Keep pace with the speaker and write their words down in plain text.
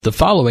The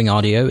following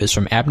audio is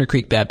from Abner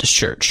Creek Baptist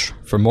Church.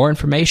 For more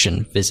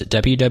information, visit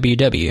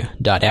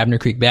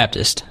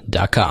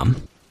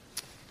www.abnercreekbaptist.com.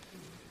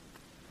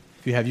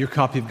 If you have your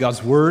copy of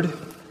God's Word, I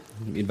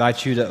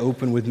invite you to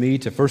open with me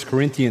to 1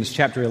 Corinthians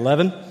chapter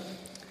 11. As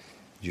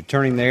you're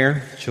turning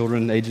there,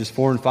 children ages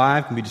 4 and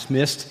 5 can be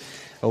dismissed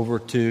over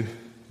to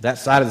that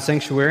side of the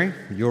sanctuary,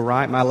 your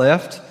right, my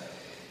left.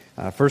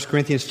 1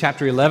 Corinthians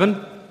chapter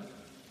 11.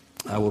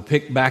 We'll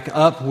pick back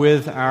up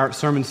with our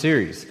sermon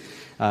series.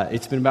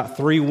 It's been about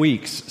 3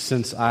 weeks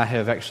since I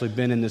have actually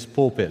been in this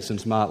pulpit,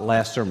 since my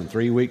last sermon.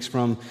 3 weeks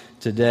from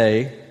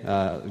today,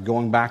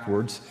 going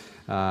backwards,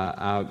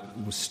 I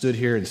stood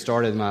here and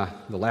started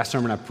the last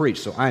sermon I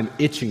preached. So I'm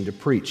itching to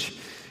preach,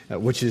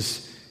 which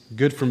is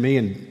good for me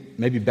and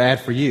maybe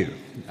bad for you.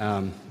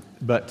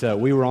 But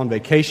we were on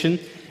vacation,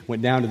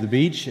 went down to the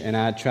beach, and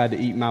I tried to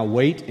eat my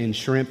weight in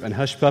shrimp and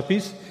hush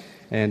puppies,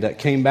 and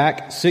came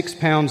back 6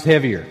 pounds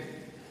heavier.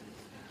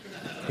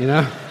 You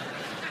know?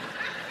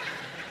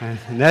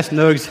 And that's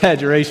no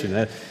exaggeration.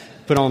 I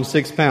put on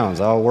 6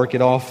 pounds. I'll work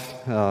it off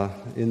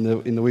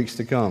in the weeks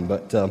to come.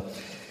 But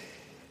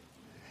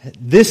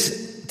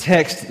this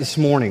text this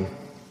morning,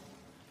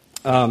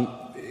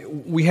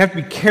 we have to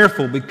be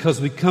careful because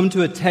we come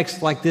to a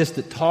text like this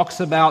that talks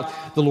about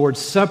the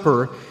Lord's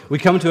Supper. We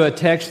come to a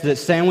text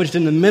that's sandwiched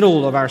in the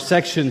middle of our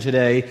section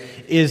today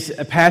is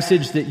a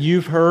passage that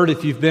you've heard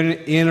if you've been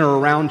in or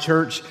around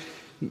church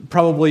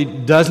probably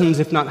dozens,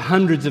 if not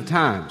hundreds of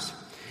times.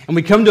 And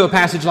we come to a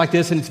passage like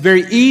this, and it's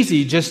very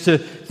easy just to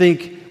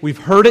think we've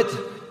heard it,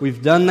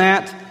 we've done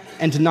that,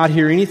 and to not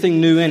hear anything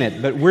new in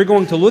it. But we're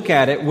going to look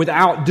at it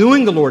without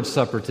doing the Lord's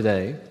Supper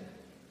today,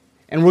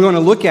 and we're going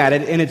to look at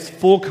it in its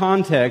full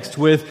context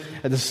with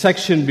the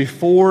section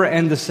before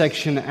and the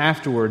section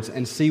afterwards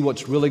and see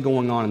what's really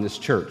going on in this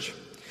church.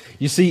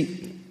 You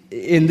see,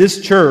 in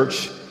this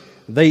church,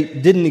 they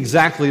didn't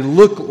exactly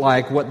look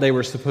like what they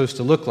were supposed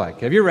to look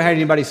like. Have you ever had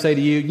anybody say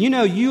to you, you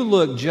know, you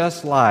look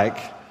just like...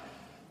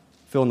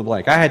 fill in the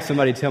blank. I had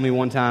somebody tell me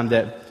one time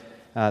that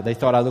they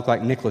thought I looked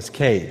like Nicolas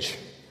Cage.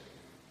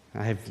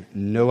 I have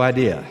no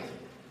idea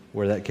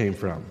where that came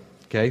from.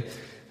 Okay,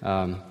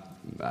 I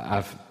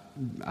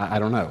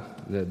don't know.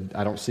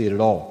 I don't see it at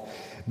all.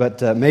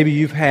 But maybe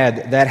you've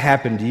had that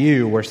happen to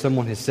you, where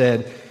someone has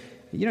said,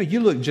 "You know,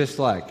 you look just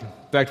like."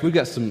 In fact, we've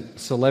got some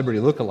celebrity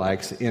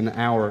lookalikes in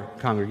our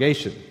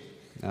congregation.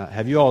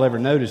 Have you all ever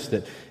noticed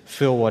that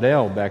Phil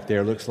Waddell back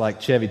there looks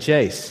like Chevy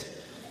Chase?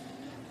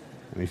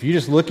 I mean, if you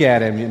just look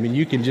at him, I mean,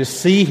 you can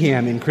just see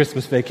him in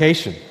Christmas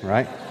Vacation,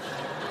 right?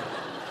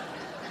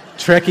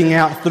 Trekking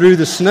out through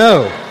the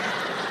snow.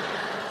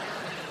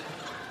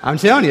 I'm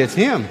telling you, it's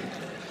him.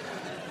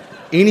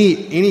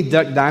 Any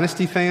Duck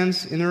Dynasty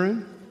fans in the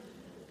room?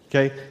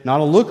 Okay,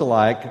 not a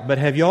look-alike, but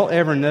have y'all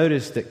ever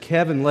noticed that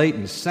Kevin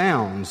Layton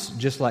sounds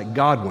just like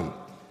Godwin?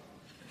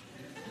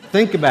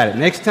 Think about it.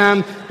 Next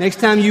time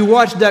you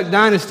watch Duck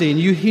Dynasty and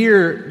you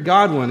hear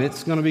Godwin,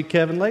 it's going to be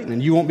Kevin Layton,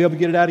 and you won't be able to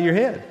get it out of your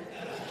head.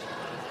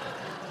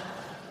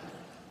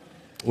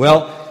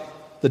 Well,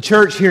 the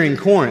church here in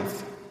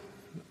Corinth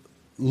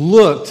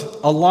looked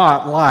a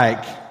lot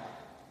like,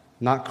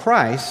 not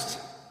Christ,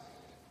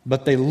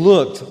 but they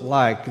looked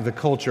like the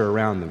culture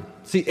around them.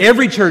 See,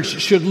 every church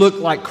should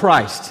look like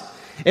Christ.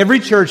 Every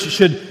church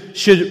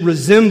should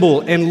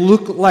resemble and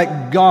look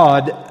like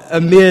God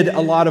amid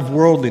a lot of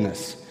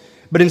worldliness.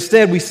 But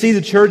instead, we see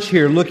the church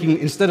here looking,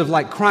 instead of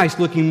like Christ,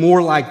 looking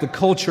more like the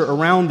culture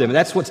around them. And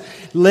that's what's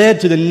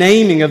led to the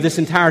naming of this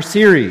entire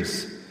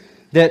series,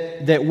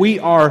 that we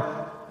are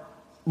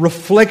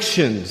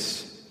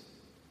reflections,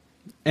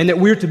 and that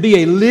we're to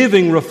be a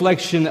living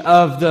reflection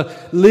of the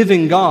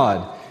living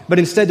God. But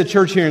instead, the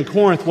church here in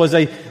Corinth was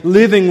a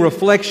living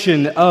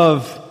reflection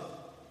of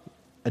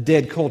a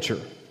dead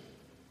culture.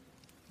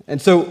 And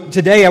so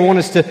today I want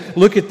us to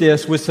look at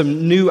this with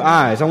some new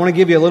eyes. I want to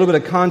give you a little bit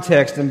of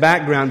context and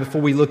background before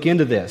we look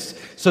into this,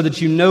 so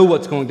that you know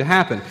what's going to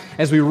happen.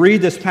 As we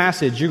read this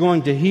passage, you're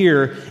going to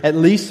hear at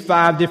least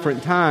 5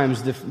 different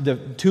times the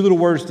two little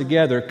words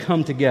together,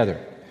 come together.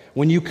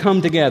 When you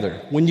come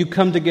together,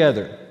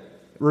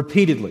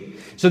 repeatedly.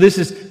 So this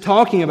is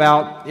talking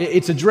about,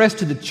 it's addressed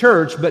to the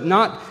church, but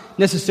not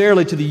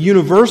necessarily to the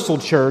universal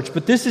church,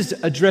 but this is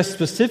addressed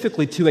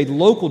specifically to a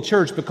local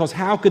church, because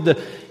how could the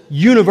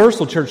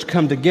universal church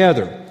come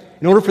together?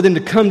 In order for them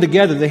to come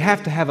together, they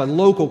have to have a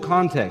local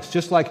context.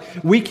 Just like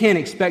we can't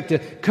expect to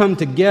come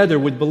together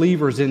with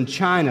believers in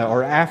China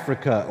or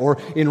Africa or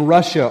in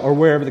Russia or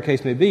wherever the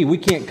case may be. We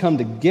can't come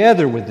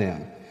together with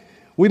them.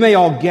 We may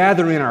all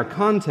gather in our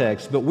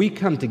context, but we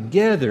come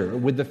together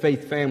with the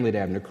faith family at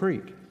Abner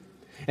Creek.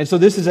 And so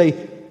this is a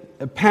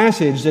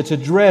passage that's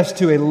addressed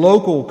to a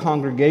local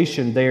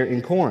congregation there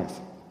in Corinth.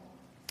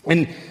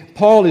 And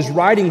Paul is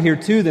writing here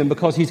to them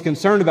because he's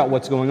concerned about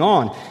what's going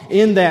on.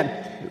 In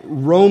that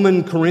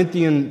Roman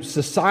Corinthian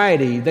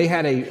society, they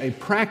had a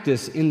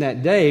practice in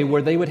that day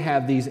where they would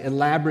have these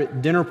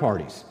elaborate dinner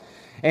parties.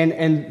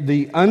 And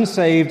the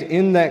unsaved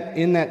in that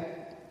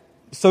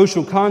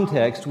social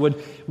context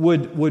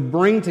would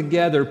bring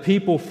together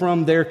people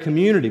from their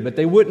community, but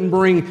they wouldn't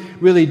bring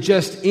really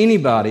just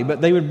anybody,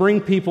 but they would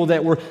bring people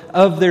that were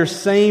of their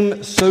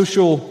same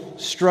social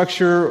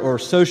structure or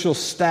social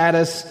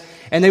status,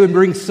 and they would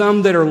bring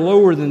some that are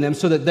lower than them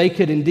so that they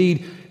could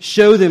indeed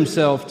show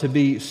themselves to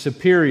be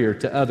superior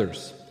to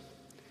others.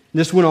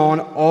 This went on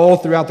all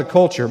throughout the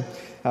culture.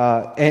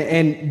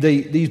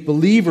 These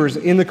believers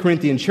in the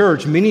Corinthian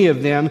church, some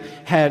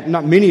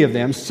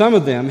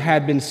of them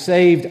had been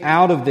saved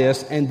out of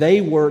this, and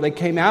they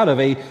came out of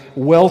a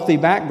wealthy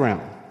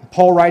background.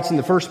 Paul writes in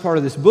the first part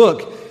of this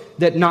book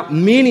that not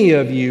many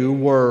of you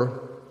were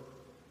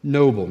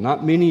noble,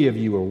 not many of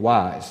you were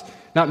wise,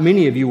 not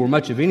many of you were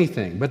much of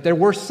anything, but there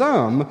were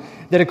some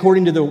that,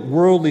 according to the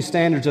worldly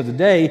standards of the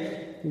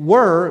day,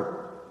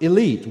 were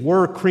elite,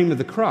 were cream of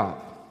the crop.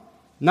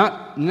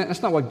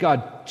 That's not what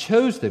God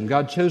chose them.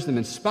 God chose them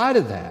in spite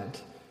of that.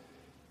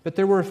 But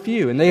there were a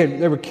few, and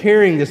they were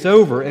carrying this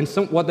over. And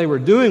what they were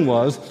doing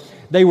was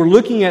they were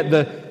looking at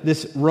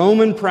this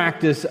Roman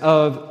practice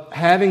of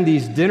having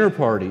these dinner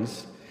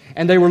parties,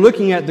 and they were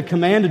looking at the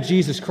command of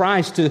Jesus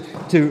Christ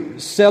to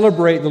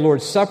celebrate the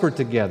Lord's Supper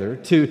together,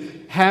 to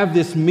have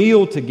this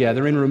meal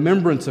together in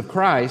remembrance of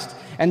Christ.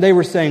 And they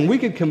were saying, we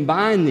could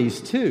combine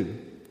these two.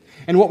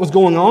 And what was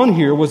going on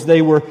here was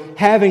they were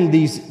having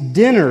these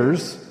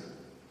dinners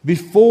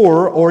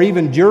before or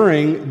even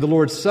during the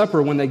Lord's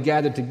Supper when they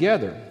gathered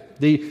together.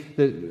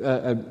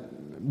 A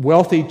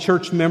wealthy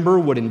church member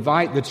would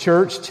invite the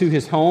church to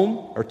his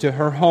home or to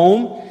her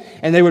home,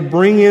 and they would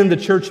bring in the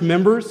church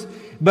members,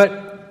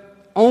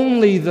 but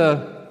only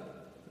the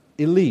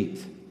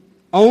elite,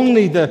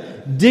 only the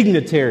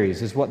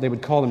dignitaries is what they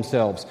would call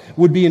themselves,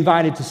 would be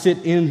invited to sit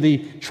in the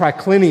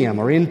triclinium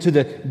or into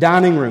the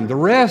dining room. The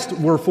rest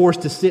were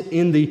forced to sit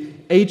in the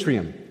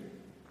atrium,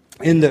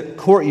 in the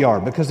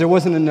courtyard, because there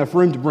wasn't enough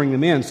room to bring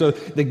them in. So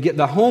the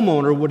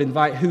homeowner would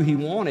invite who he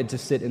wanted to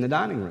sit in the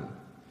dining room.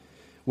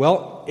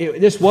 Well,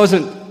 this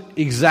wasn't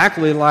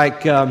exactly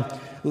like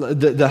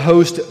the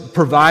host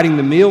providing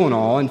the meal and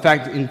all. In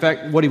fact,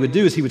 what he would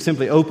do is he would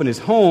simply open his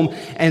home,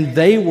 and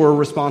they were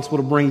responsible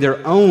to bring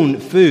their own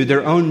food,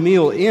 their own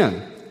meal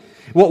in.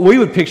 What we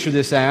would picture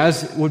this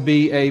as would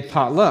be a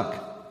potluck.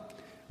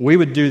 We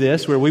would do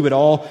this where we would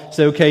all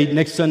say, okay,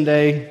 next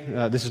Sunday,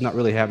 this is not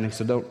really happening,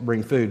 so don't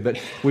bring food,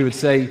 but we would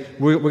say,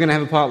 we're going to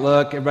have a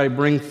potluck, everybody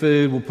bring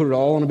food, we'll put it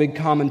all on a big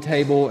common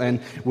table, and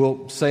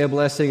we'll say a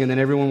blessing, and then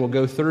everyone will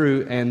go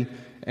through and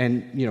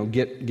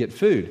get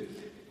food.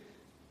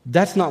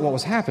 That's not what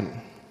was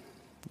happening.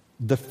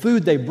 The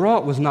food they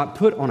brought was not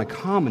put on a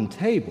common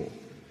table.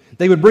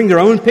 They would bring their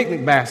own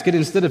picnic basket.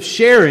 Instead of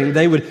sharing,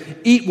 they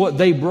would eat what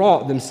they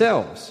brought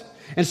themselves.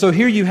 And so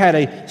here you had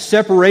a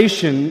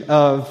separation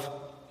of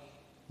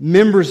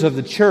members of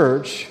the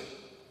church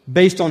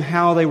based on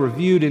how they were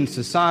viewed in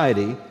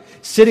society,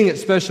 sitting at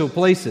special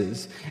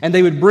places, and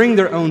they would bring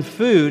their own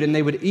food and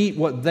they would eat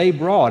what they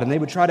brought, and they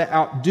would try to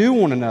outdo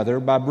one another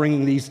by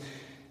bringing these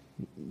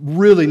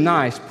really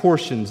nice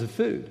portions of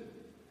food.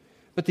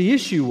 But the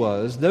issue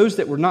was, those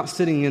that were not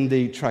sitting in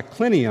the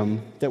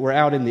triclinium, that were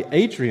out in the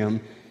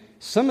atrium,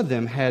 some of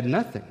them had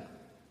nothing.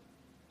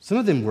 Some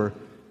of them were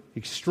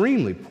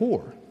extremely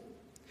poor.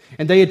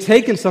 And they had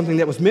taken something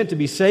that was meant to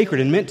be sacred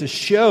and meant to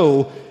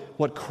show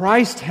what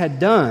Christ had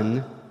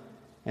done,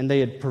 and they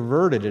had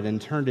perverted it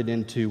and turned it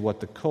into what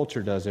the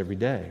culture does every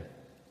day.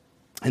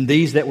 And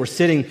these that were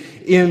sitting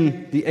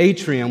in the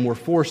atrium were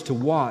forced to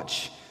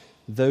watch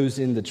those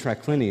in the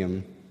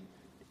triclinium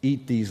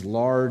eat these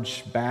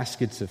large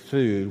baskets of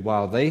food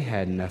while they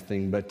had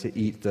nothing but to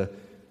eat the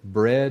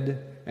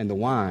bread and the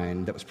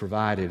wine that was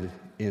provided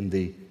in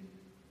the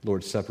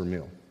Lord's Supper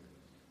meal.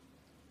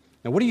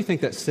 Now, what do you think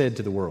that said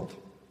to the world?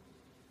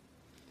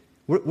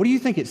 What do you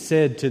think it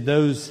said to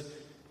those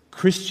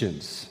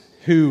Christians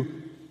who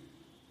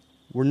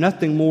were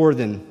nothing more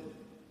than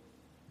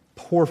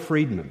poor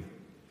freedmen,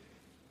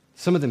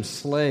 some of them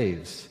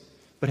slaves,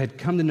 but had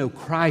come to know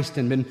Christ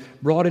and been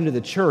brought into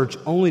the church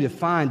only to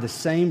find the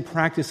same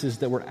practices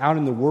that were out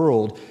in the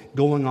world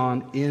going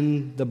on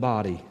in the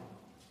body?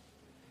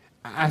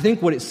 I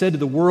think what it said to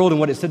the world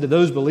and what it said to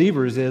those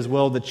believers is,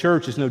 well, the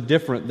church is no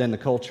different than the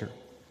culture.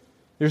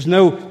 There's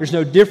no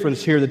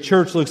difference here. The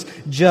church looks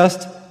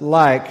just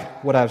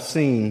like what I've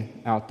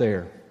seen out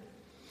there.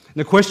 And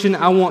the question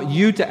I want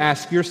you to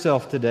ask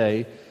yourself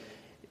today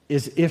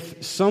is,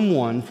 if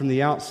someone from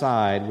the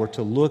outside were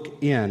to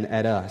look in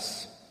at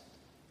us,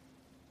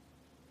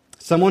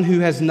 someone who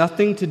has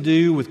nothing to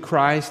do with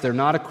Christ, they're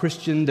not a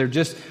Christian, they're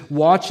just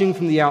watching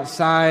from the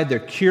outside, they're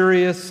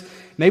curious,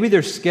 maybe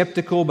they're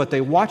skeptical, but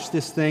they watch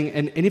this thing,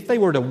 and if they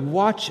were to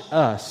watch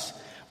us,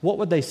 what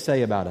would they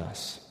say about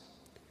us?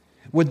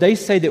 Would they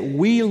say that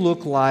we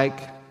look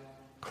like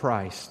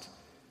Christ?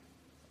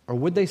 Or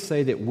would they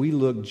say that we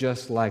look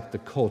just like the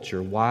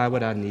culture? Why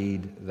would I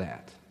need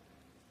that?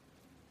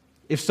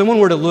 If someone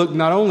were to look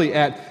not only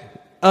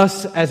at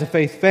us as a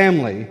faith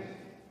family,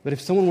 but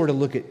if someone were to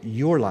look at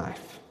your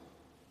life,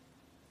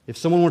 if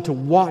someone were to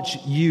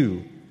watch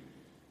you,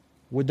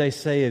 would they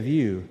say of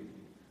you,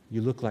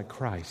 you look like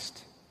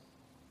Christ?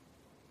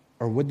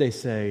 Or would they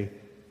say,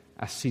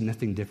 I see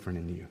nothing different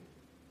in you?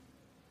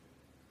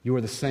 You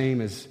are the same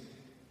as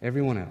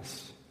everyone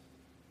else.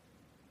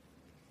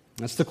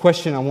 That's the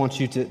question I want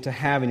you to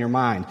have in your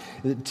mind.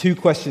 Two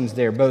questions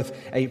there, both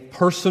a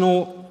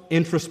personal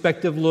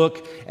introspective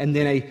look and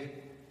then a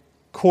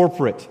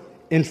corporate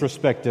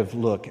introspective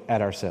look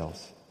at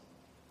ourselves.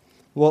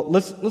 Well,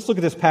 let's look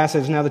at this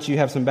passage now that you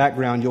have some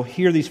background. You'll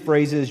hear these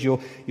phrases.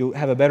 You'll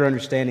have a better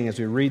understanding as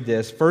we read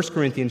this. 1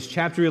 Corinthians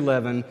chapter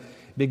 11,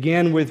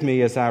 begin with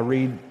me as I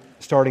read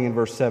starting in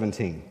verse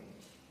 17.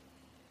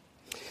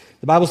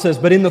 The Bible says,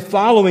 "But in the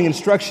following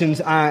instructions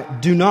I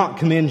do not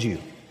commend you,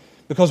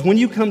 because when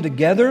you come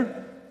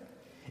together,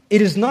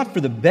 it is not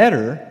for the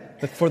better,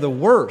 but for the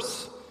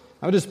worse."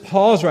 I would just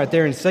pause right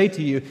there and say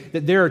to you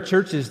that there are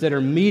churches that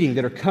are meeting,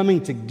 that are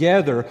coming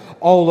together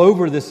all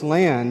over this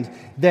land,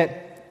 that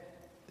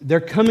their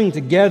coming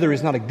together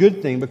is not a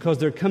good thing because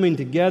they're coming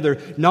together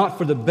not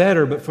for the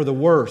better, but for the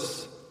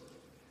worse.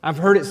 I've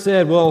heard it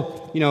said,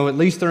 well, at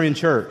least they're in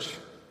church.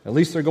 At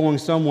least they're going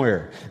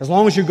somewhere. As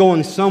long as you're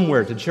going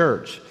somewhere to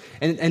church.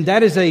 And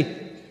that is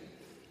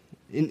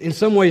in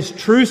some ways,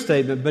 true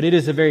statement, but it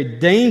is a very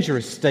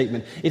dangerous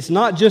statement. It's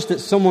not just that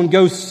someone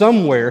goes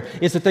somewhere,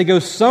 it's that they go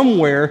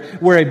somewhere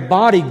where a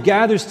body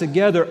gathers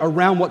together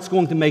around what's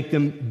going to make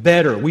them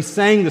better. We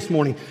sang this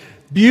morning,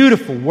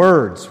 beautiful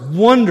words,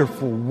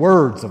 wonderful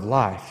words of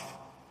life.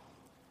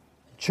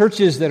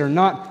 Churches that are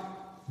not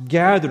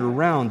gathered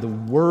around the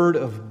Word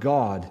of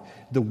God,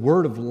 the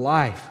Word of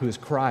life, who is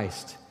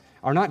Christ,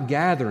 are not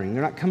gathering.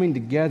 They're not coming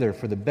together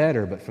for the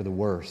better, but for the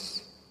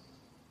worse.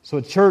 So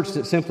a church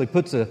that simply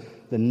puts the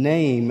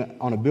name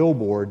on a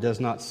billboard does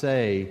not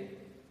say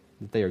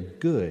that they are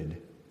good.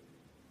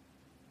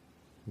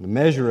 The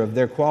measure of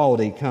their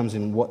quality comes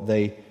in what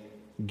they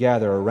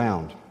gather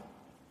around.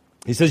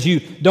 He says, you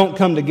don't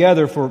come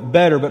together for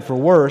better, but for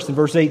worse. In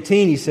verse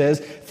 18, he says,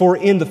 "For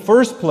in the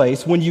first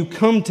place, when you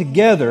come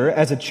together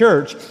as a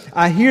church,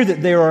 I hear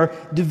that there are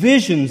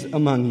divisions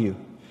among you.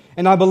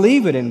 And I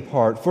believe it in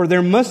part, for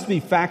there must be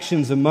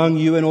factions among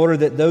you in order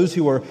that those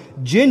who are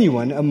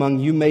genuine among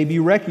you may be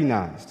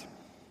recognized.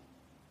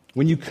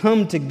 When you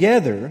come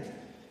together,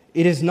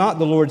 it is not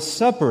the Lord's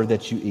Supper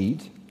that you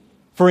eat.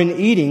 For in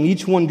eating,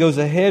 each one goes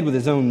ahead with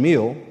his own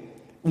meal.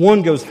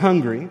 One goes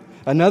hungry,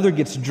 another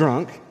gets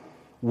drunk.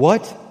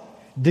 What?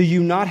 Do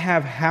you not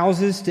have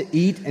houses to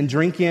eat and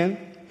drink in?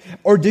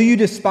 Or do you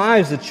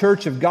despise the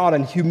church of God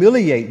and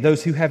humiliate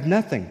those who have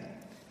nothing?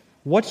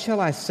 What shall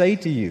I say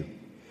to you?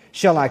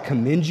 Shall I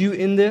commend you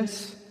in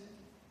this?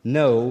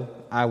 No,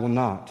 I will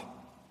not.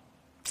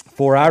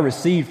 For I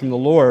received from the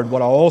Lord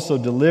what I also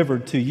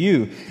delivered to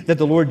you, that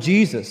the Lord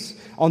Jesus,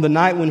 on the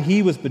night when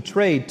he was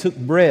betrayed, took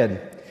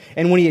bread.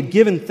 And when he had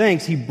given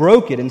thanks, he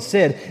broke it and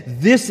said,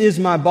 'This is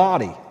my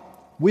body,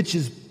 which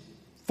is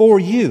for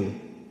you.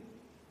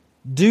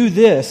 Do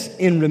this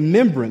in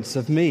remembrance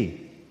of me.'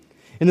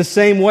 In the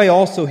same way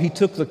also he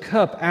took the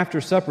cup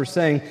after supper,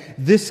 saying,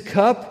 'This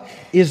cup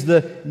is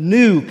the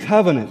new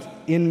covenant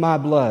in my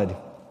blood.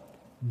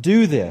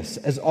 Do this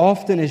as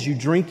often as you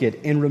drink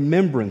it in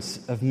remembrance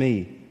of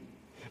me.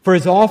 For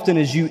as often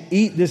as you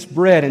eat this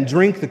bread and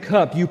drink the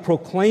cup, you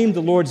proclaim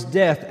the Lord's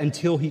death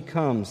until he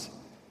comes.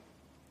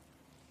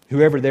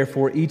 Whoever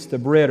therefore eats the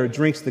bread or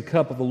drinks the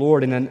cup of the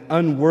Lord in an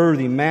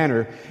unworthy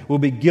manner will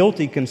be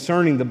guilty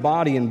concerning the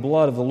body and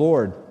blood of the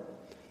Lord.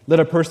 Let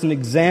a person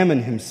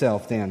examine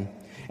himself then,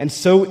 and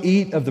so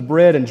eat of the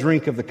bread and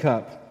drink of the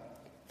cup.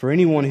 For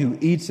anyone who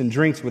eats and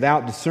drinks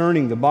without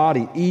discerning the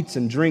body eats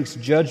and drinks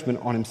judgment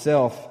on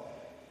himself.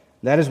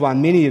 That is why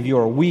many of you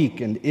are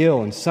weak and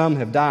ill, and some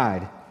have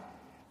died.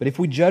 But if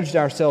we judged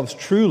ourselves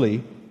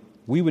truly,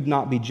 we would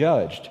not be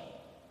judged.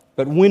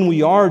 But when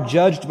we are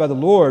judged by the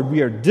Lord,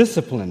 we are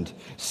disciplined,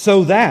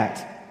 so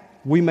that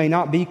we may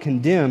not be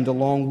condemned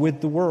along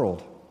with the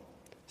world.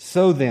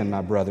 So then,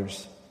 my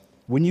brothers,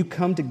 when you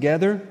come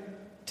together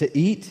to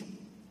eat,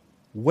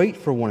 wait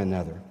for one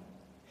another.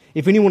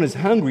 If anyone is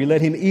hungry,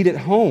 let him eat at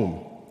home,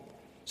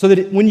 so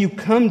that when you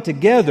come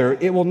together,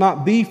 it will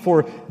not be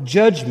for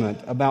judgment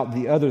about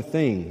the other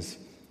things.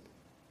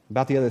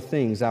 About the other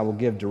things, I will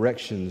give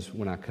directions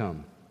when I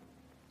come."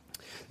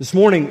 This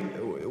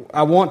morning,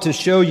 I want to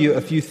show you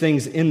a few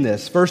things in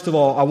this. First of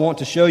all, I want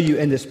to show you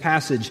in this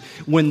passage,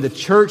 when the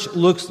church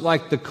looks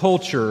like the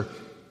culture,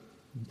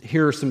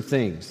 here are some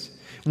things.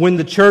 When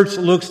the church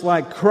looks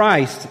like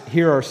Christ,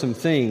 here are some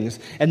things.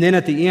 And then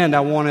at the end,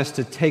 I want us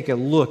to take a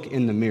look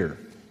in the mirror.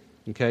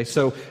 Okay,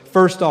 so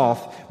first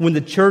off, when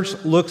the church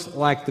looks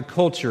like the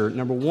culture,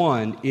 number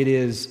one, it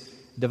is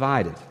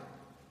divided.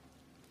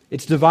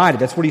 It's divided.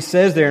 That's what he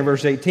says there in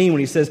verse 18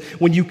 when he says,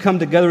 "When you come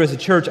together as a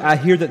church, I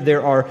hear that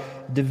there are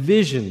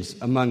divisions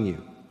among you."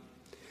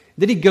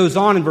 Then he goes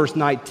on in verse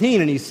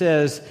 19 and he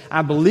says,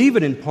 "I believe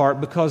it in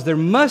part because there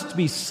must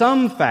be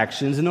some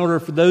factions in order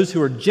for those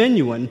who are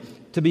genuine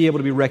to be able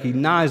to be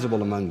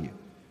recognizable among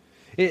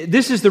you."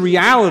 This is the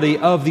reality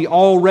of the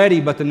already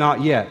but the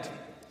not yet.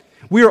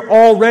 We are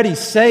already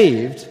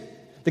saved.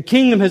 The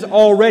kingdom has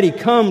already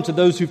come to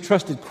those who've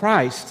trusted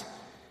Christ.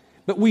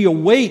 But we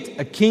await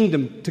a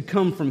kingdom to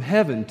come from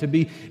heaven, to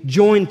be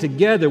joined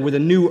together with a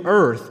new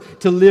earth,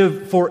 to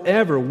live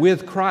forever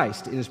with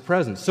Christ in His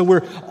presence. So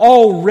we're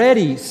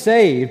already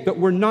saved, but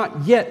we're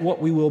not yet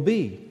what we will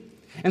be.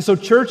 And so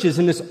churches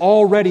in this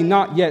already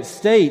not yet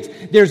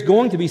state, there's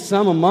going to be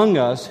some among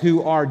us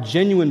who are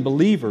genuine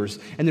believers,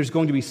 and there's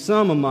going to be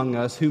some among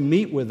us who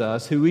meet with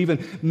us, who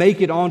even make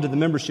it onto the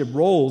membership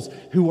rolls,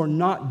 who are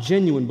not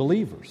genuine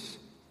believers.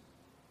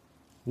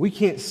 We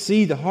can't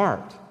see the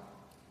heart.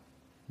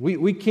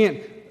 We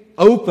can't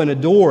open a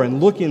door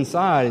and look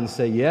inside and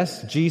say,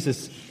 yes,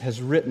 Jesus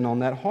has written on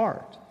that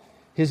heart.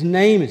 His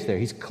name is there.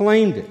 He's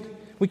claimed it.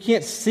 We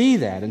can't see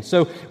that. And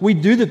so we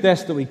do the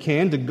best that we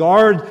can to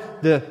guard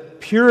the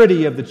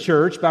purity of the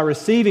church by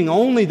receiving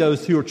only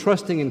those who are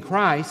trusting in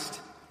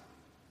Christ.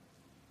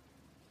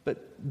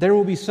 But there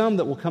will be some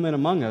that will come in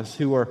among us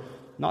who are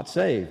not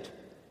saved.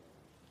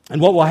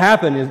 And what will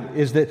happen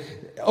is that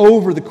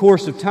over the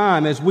course of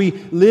time, as we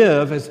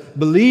live as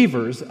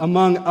believers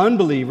among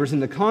unbelievers in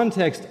the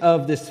context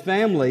of this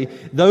family,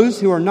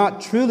 those who are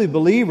not truly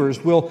believers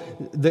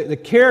the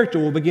character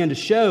will begin to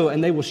show,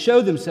 and they will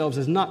show themselves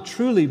as not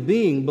truly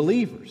being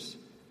believers.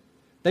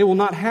 They will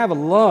not have a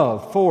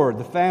love for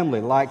the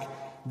family like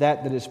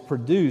that is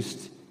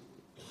produced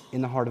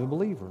in the heart of a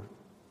believer.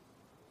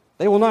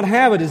 They will not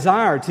have a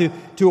desire to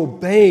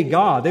obey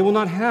God. They will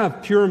not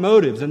have pure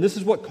motives. And this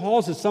is what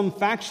causes some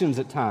factions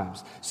at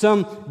times,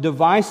 some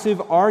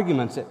divisive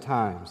arguments at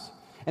times.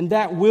 And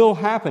that will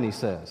happen, he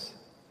says.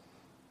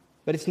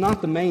 But it's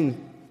not the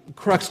main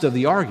crux of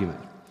the argument.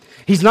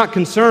 He's not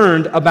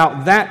concerned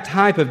about that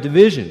type of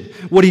division.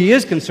 What he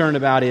is concerned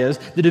about is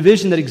the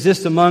division that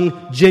exists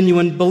among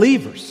genuine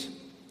believers.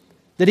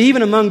 That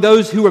even among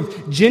those who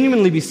have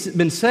genuinely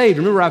been saved,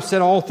 remember I've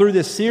said all through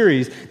this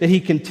series that he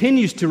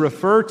continues to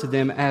refer to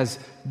them as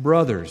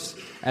brothers,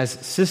 as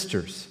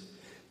sisters.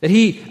 That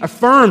he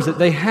affirms that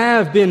they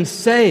have been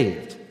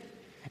saved.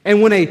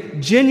 And when a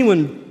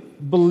genuine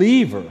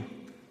believer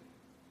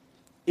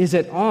is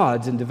at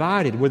odds and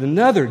divided with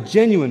another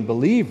genuine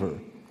believer,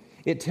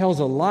 it tells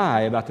a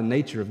lie about the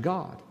nature of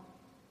God.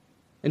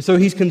 And so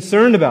he's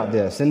concerned about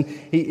this. And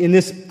in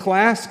this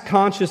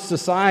class-conscious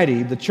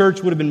society, the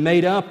church would have been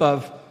made up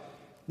of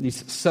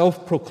these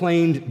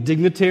self-proclaimed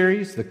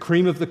dignitaries, the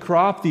cream of the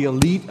crop, the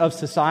elite of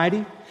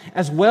society,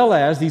 as well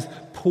as these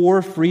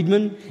poor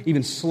freedmen,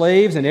 even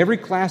slaves, and every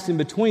class in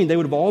between. They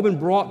would have all been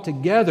brought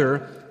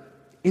together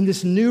in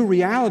this new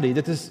reality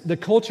that the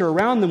culture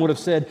around them would have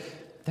said,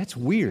 that's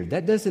weird,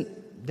 that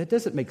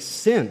doesn't make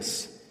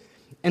sense.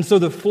 And so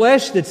the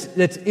flesh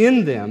that's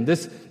in them,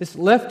 this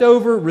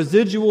leftover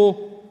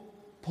residual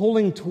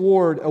pulling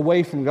toward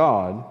away from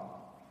God,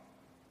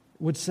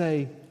 would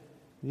say,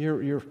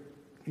 you're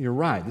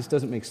right, this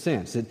doesn't make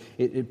sense.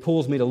 It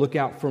pulls me to look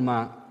out for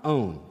my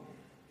own.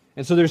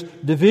 And so there's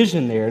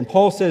division there. And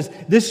Paul says,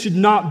 this should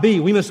not be.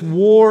 We must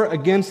war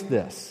against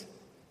this.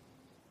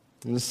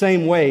 In the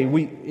same way,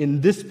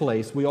 in this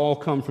place, we all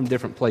come from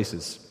different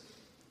places.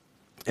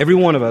 Every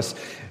one of us,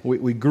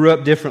 we grew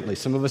up differently.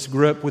 Some of us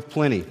grew up with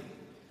plenty.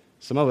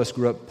 Some of us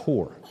grew up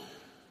poor.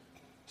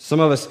 Some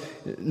of us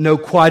know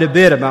quite a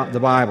bit about the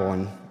Bible,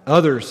 and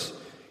others,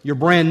 you're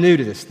brand new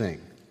to this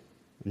thing.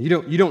 You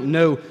don't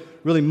know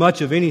really much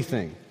of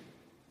anything.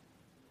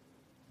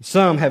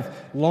 Some have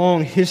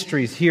long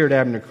histories here at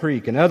Abner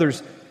Creek, and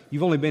others,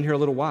 you've only been here a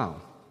little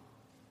while.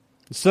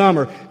 Some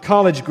are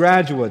college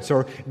graduates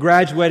or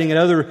graduating at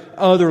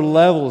other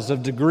levels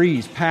of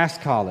degrees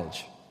past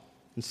college.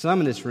 And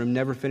some in this room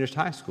never finished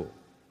high school.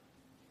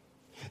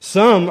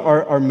 Some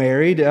are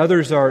married,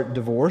 others are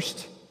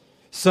divorced.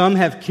 Some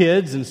have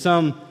kids and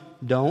some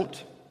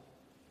don't.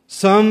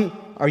 Some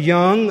are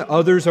young,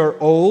 others are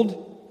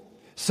old.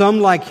 Some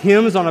like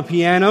hymns on a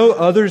piano,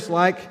 others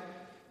like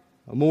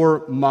a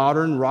more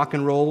modern rock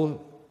and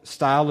roll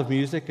style of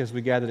music as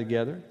we gather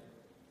together.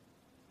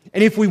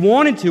 And if we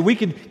wanted to, we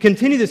could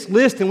continue this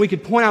list and we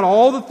could point out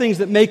all the things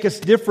that make us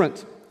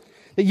different.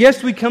 That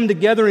yes, we come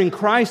together in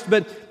Christ,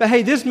 but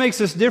hey, this makes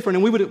us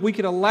different, and we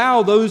could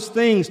allow those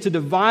things to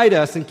divide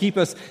us and keep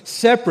us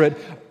separate,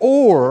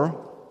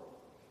 or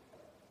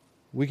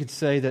we could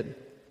say that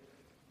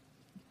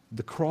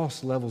the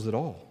cross levels it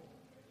all.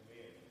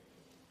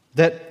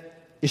 That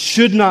it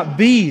should not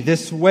be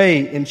this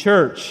way in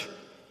church.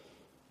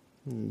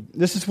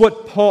 This is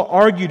what Paul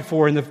argued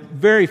for in the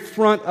very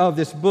front of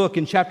this book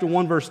in chapter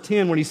 1, verse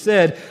 10, when he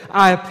said,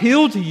 I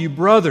appeal to you,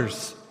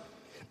 brothers,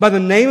 by the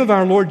name of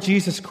our Lord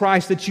Jesus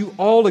Christ, that you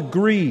all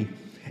agree,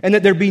 and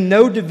that there be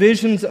no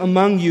divisions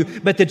among you,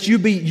 but that you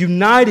be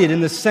united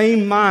in the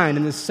same mind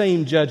and the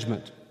same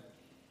judgment.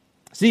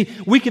 See,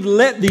 we could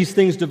let these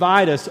things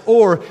divide us,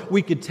 or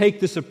we could take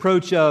this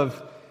approach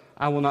of,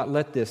 I will not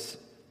let this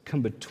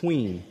come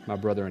between my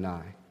brother and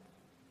I.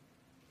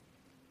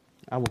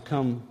 I will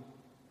come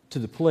to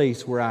the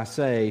place where I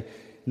say,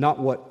 not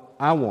what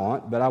I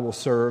want, but I will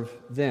serve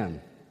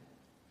them.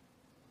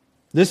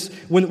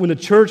 When the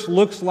church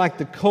looks like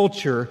the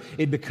culture,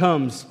 it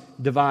becomes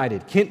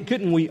divided.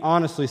 Couldn't we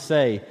honestly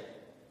say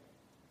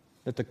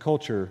that the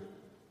culture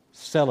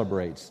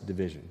celebrates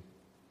division?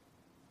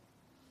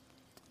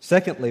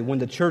 Secondly, when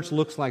the church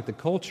looks like the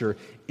culture,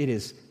 it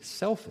is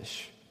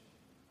selfish.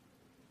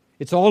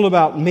 It's all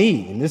about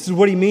me. And this is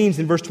what he means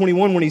in verse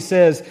 21 when he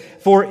says,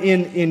 "For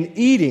in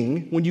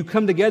eating, when you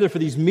come together for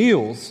these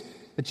meals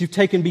that you've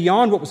taken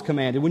beyond what was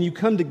commanded, when you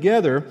come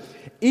together,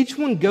 each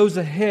one goes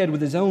ahead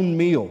with his own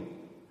meal."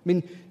 I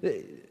mean,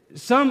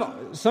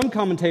 some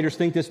commentators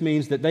think this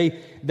means that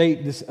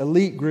this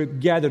elite group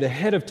gathered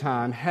ahead of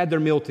time, had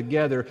their meal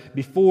together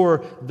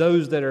before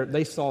those that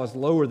they saw as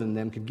lower than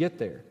them could get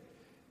there.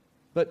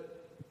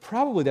 But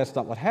probably that's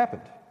not what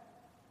happened.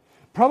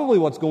 Probably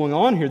what's going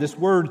on here, this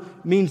word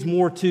means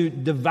more to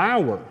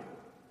devour.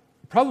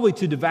 Probably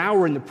to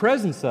devour in the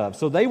presence of.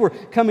 So they were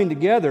coming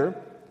together,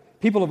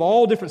 people of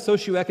all different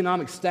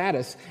socioeconomic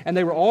status, and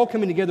they were all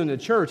coming together in the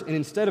church, and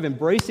instead of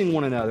embracing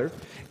one another,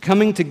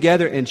 coming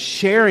together and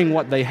sharing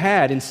what they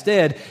had,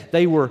 instead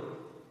they were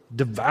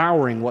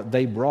devouring what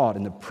they brought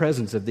in the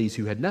presence of these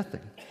who had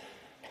nothing.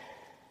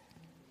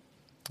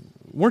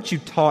 Weren't you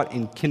taught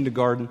in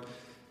kindergarten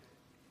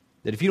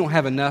that if you don't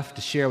have enough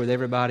to share with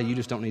everybody, you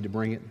just don't need to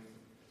bring it?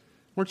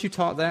 Weren't you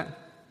taught that?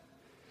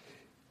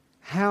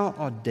 How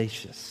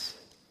audacious,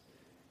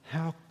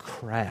 how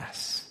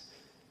crass,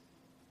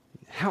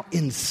 how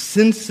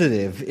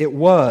insensitive it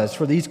was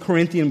for these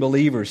Corinthian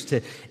believers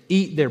to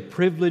eat their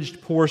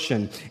privileged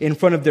portion in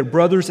front of their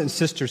brothers and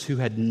sisters who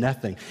had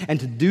nothing, and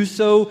to do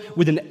so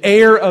with an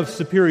air of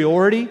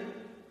superiority.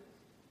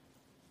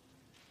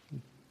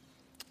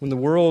 When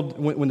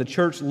the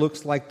church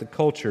looks like the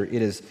culture,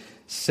 it is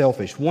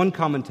selfish. One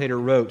commentator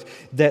wrote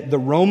that in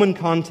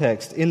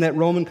that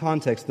Roman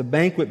context, the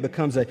banquet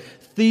becomes a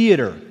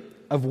theater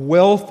of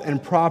wealth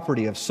and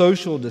property, of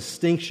social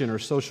distinction or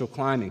social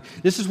climbing.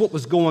 This is what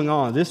was going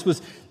on. This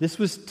was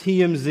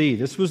TMZ.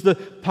 This was the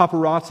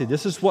paparazzi.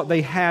 This is what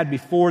they had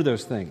before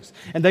those things.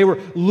 And they were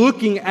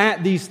looking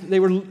at these, they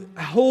were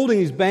holding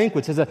these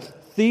banquets as a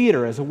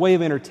theater, as a way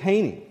of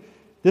entertaining.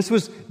 This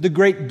was the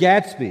Great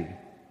Gatsby.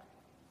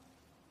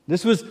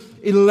 This was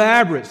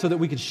elaborate so that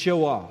we could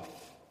show off,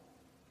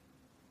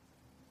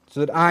 so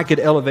that I could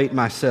elevate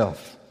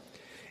myself.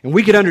 And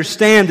we could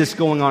understand this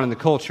going on in the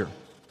culture.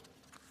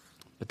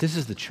 But this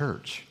is the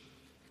church.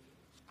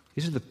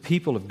 These are the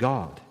people of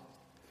God.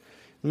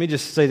 Let me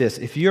just say this.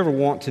 If you ever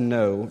want to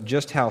know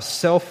just how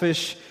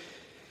selfish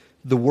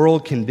the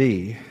world can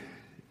be,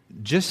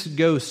 just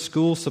go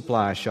school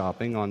supply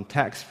shopping on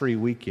tax-free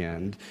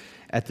weekend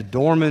at the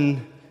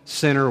Dorman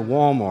Center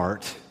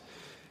Walmart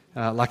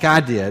like I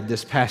did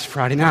this past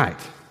Friday night.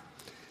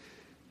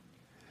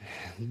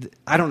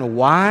 I don't know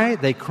why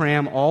they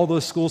cram all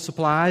those school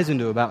supplies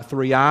into about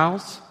 3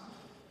 aisles.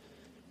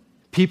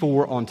 People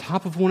were on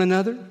top of one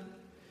another.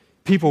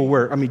 People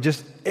were,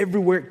 just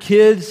everywhere.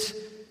 Kids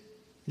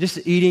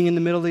just eating in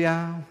the middle of the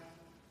aisle.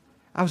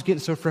 I was getting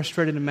so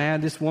frustrated and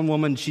mad. This one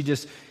woman, she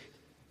just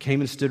came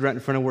and stood right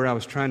in front of where I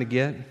was trying to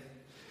get.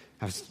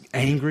 I was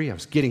angry. I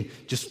was getting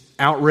just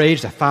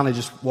outraged. I finally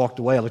just walked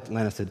away. I looked at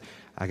Lana and said,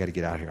 "I got to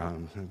get out of here.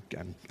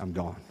 I'm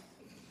gone."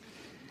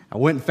 I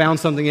went and found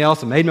something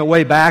else. I made my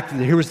way back.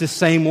 Here was this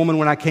same woman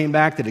when I came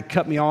back that had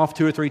cut me off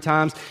 2 or 3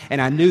 times,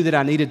 and I knew that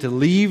I needed to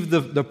leave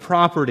the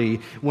property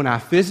when I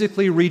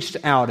physically reached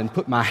out and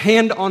put my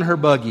hand on her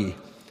buggy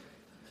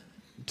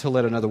to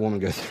let another woman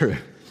go through.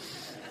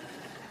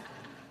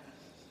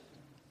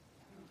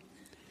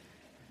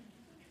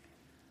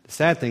 The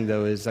sad thing,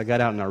 though, is I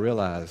got out and I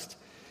realized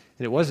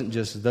that it wasn't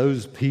just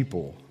those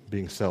people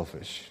being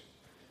selfish,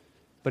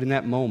 but in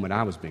that moment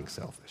I was being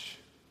selfish.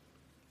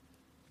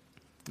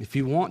 If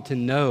you want to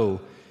know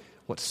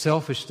what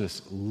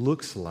selfishness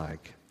looks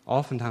like,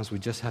 oftentimes we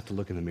just have to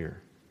look in the mirror.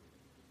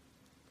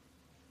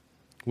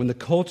 When the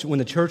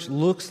church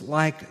looks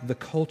like the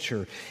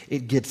culture,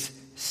 it gets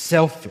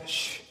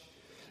selfish.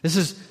 This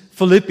is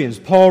Philippians.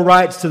 Paul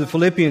writes to the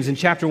Philippians in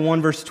chapter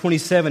 1, verse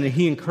 27, and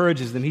he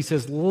encourages them. He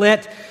says,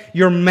 "Let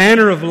your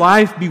manner of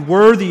life be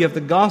worthy of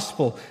the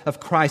gospel of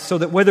Christ, so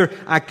that whether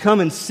I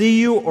come and see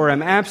you or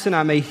am absent,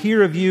 I may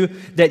hear of you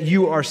that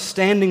you are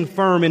standing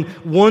firm in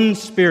one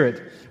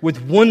spirit,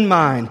 with one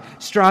mind,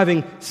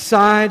 striving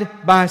side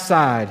by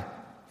side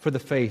for the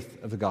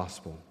faith of the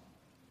gospel."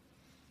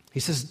 He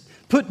says,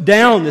 put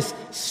down this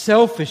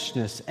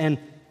selfishness and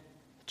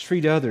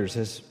treat others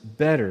as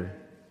better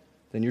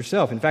than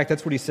yourself. In fact,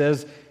 that's what he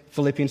says,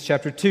 Philippians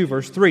chapter 2,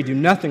 verse 3. "Do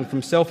nothing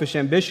from selfish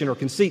ambition or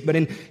conceit, but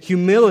in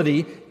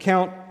humility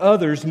count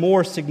others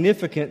more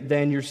significant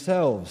than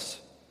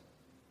yourselves."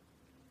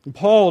 And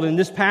Paul, in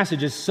this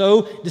passage, is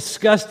so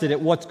disgusted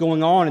at what's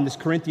going on in this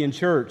Corinthian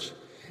church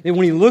that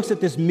when he looks at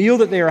this meal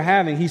that they are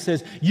having, he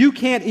says, you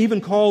can't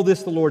even call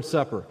this the Lord's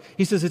Supper.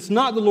 He says, it's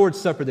not the Lord's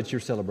Supper that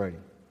you're celebrating.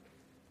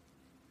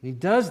 And he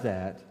does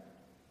that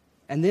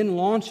and then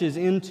launches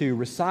into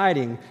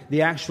reciting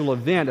the actual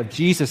event of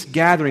Jesus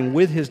gathering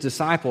with his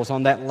disciples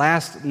on that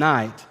last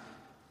night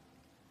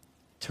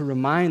to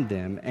remind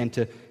them and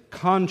to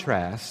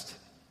contrast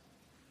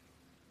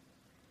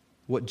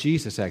what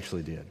Jesus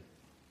actually did.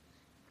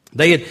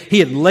 He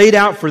had laid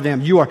out for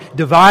them, you are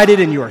divided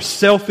and you are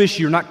selfish,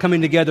 you're not coming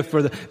together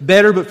for the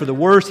better but for the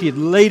worse. He had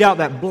laid out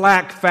that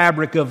black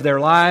fabric of their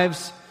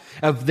lives.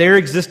 of their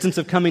existence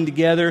of coming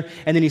together.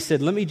 And then he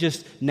said, let me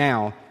just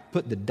now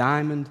put the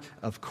diamond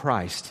of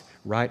Christ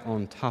right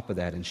on top of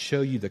that and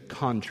show you the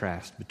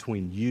contrast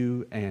between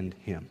you and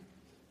him.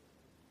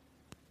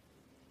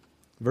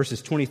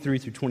 Verses 23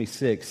 through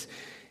 26,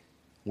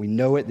 we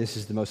know it. This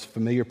is the most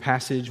familiar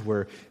passage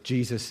where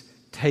Jesus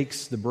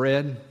takes the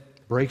bread,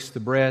 breaks the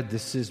bread.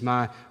 This is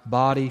my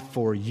body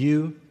for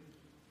you.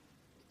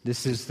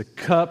 This is the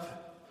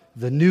cup,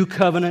 the new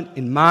covenant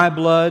in my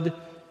blood.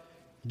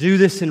 Do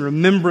this in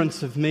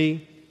remembrance of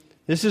me.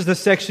 This is the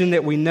section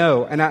that we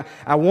know. And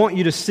I want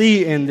you to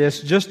see in this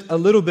just a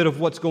little bit of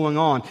what's going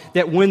on.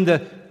 That when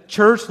the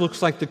church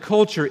looks like the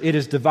culture, it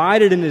is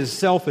divided and it is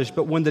selfish.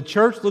 But when the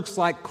church looks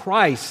like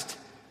Christ,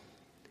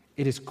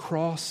 it is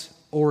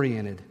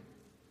cross-oriented.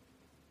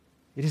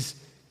 It is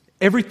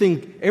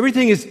everything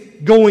is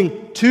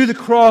going to the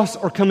cross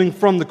or coming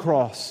from the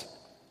cross.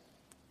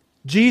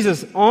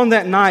 Jesus, on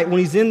that night, when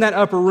he's in that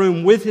upper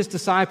room with his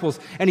disciples,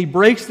 and he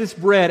breaks this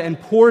bread and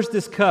pours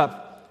this cup,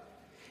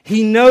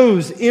 he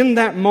knows in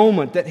that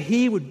moment that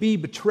he would be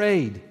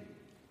betrayed.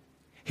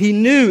 He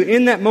knew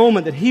in that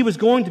moment that he was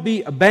going to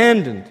be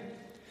abandoned.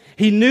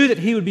 He knew that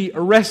he would be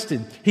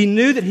arrested. He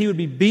knew that he would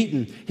be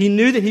beaten. He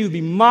knew that he would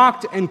be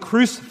mocked and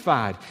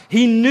crucified.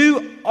 He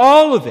knew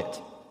all of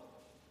it.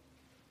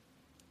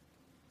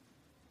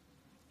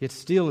 Yet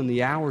still in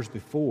the hours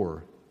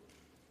before,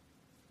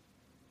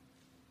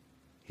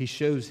 he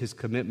shows his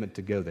commitment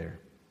to go there.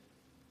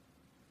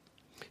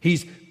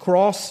 He's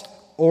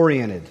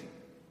cross-oriented.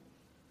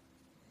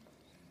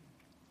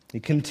 He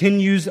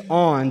continues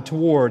on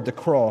toward the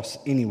cross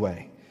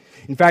anyway.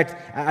 In fact,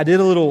 I did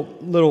a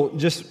little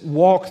just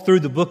walk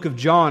through the book of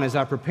John as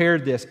I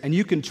prepared this, and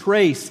you can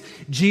trace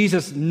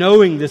Jesus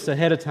knowing this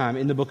ahead of time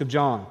in the book of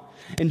John.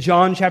 In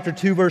John chapter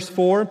 2, verse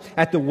 4,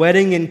 at the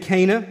wedding in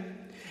Cana,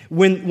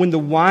 when the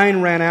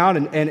wine ran out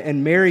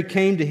and Mary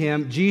came to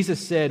him, Jesus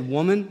said,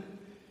 "Woman,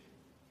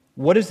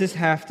 what does this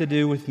have to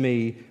do with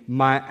me?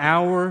 My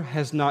hour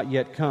has not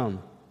yet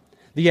come."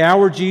 The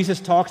hour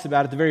Jesus talks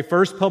about at the very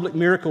first public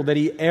miracle that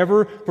he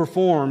ever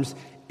performs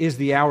is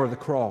the hour of the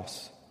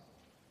cross.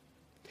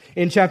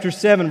 In chapter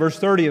 7, verse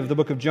 30 of the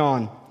book of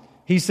John,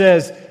 he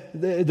says,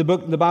 the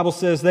Bible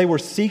says, they were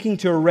seeking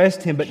to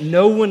arrest him, but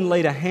no one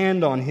laid a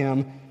hand on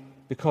him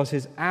because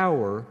his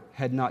hour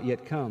had not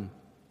yet come.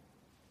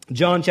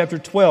 John chapter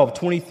 12,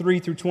 23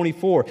 through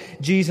 24,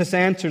 Jesus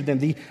answered them,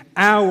 "The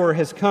hour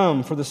has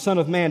come for the Son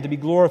of Man to be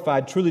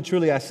glorified. Truly,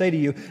 truly, I say to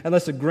you,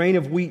 unless a grain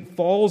of wheat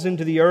falls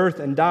into the earth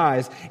and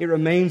dies, it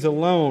remains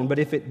alone. But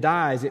if it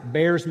dies, it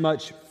bears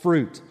much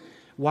fruit."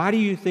 Why do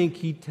you think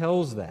he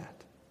tells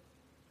that?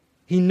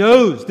 He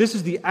knows this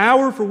is the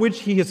hour for which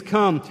he has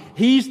come.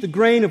 He's the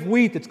grain of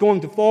wheat that's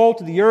going to fall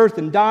to the earth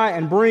and die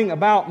and bring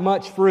about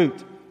much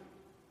fruit.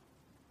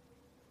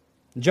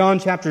 John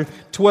chapter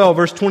 12,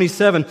 verse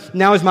 27,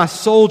 "Now is my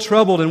soul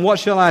troubled, and what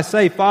shall I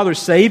say? Father,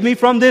 save me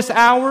from this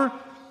hour?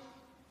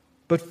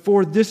 But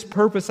for this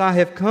purpose I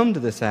have come to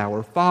this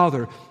hour.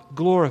 Father,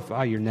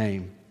 glorify your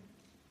name."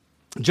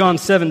 John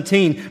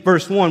 17,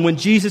 verse 1, when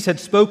Jesus had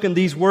spoken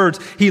these words,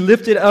 he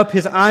lifted up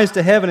his eyes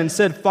to heaven and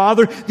said,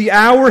 "Father, the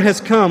hour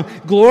has come.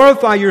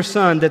 Glorify your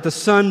Son, that the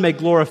Son may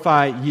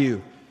glorify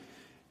you."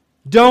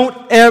 Don't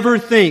ever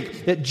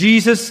think that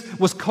Jesus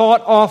was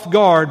caught off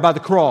guard by the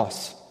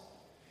cross.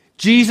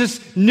 Jesus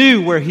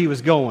knew where he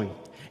was going.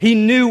 He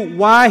knew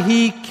why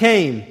he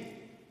came.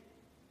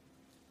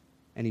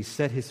 And he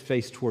set his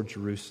face toward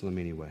Jerusalem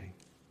anyway.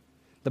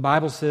 The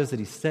Bible says that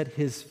he set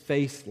his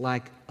face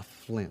like a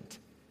flint.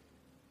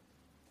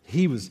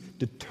 He was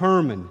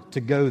determined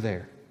to go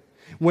there.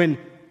 When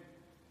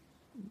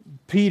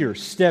Peter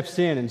steps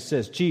in and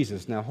says,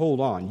 "Jesus, now hold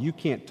on, you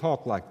can't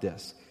talk like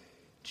this,"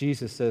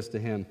 Jesus says to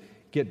him,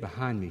 "Get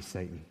behind me,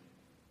 Satan."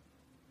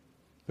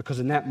 Because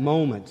in that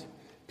moment,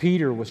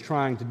 Peter was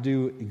trying to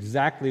do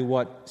exactly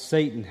what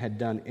Satan had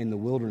done in the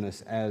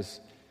wilderness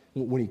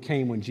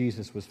when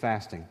Jesus was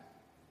fasting.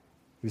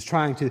 He was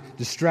trying to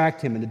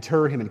distract him and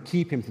deter him and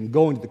keep him from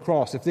going to the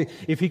cross.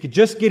 If he could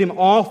just get him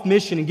off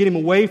mission and get him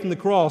away from the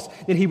cross,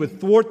 then he would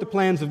thwart the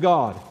plans of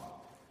God.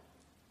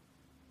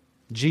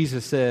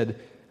 Jesus said,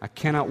 "I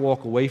cannot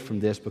walk away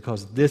from this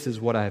because this is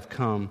what I have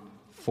come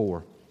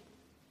for."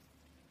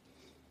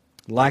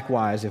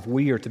 Likewise, if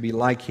we are to be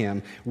like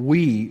him,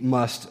 we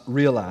must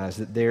realize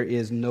that there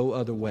is no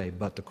other way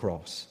but the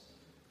cross.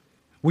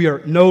 We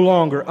are no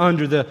longer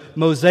under the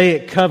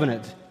Mosaic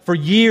covenant. For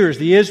years,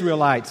 the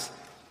Israelites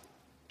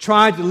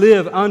tried to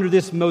live under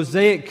this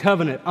Mosaic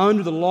covenant,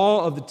 under the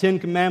law of the Ten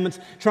Commandments,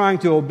 trying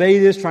to obey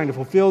this, trying to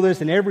fulfill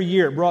this, and every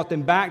year it brought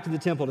them back to the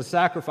temple to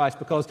sacrifice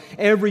because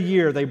every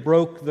year they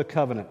broke the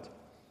covenant.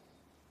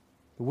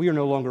 But we are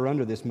no longer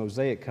under this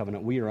Mosaic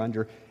covenant. We are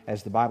under,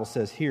 as the Bible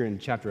says here in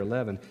chapter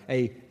 11,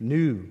 a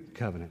new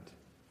covenant.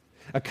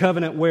 A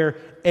covenant where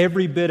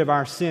every bit of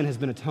our sin has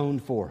been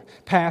atoned for,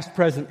 past,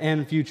 present,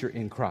 and future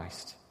in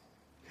Christ.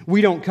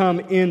 We don't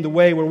come in the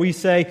way where we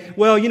say,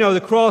 well,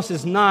 the cross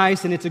is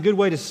nice and it's a good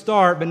way to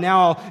start, but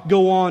now I'll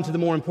go on to the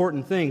more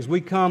important things.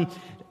 We come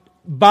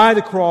by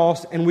the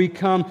cross, and we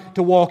come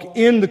to walk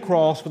in the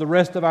cross for the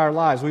rest of our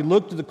lives. We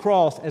look to the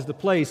cross as the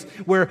place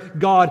where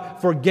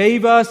God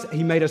forgave us,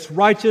 He made us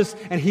righteous,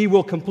 and He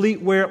will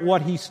complete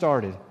what He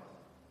started.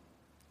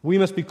 We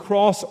must be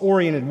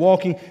cross-oriented,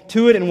 walking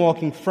to it and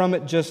walking from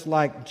it just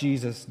like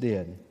Jesus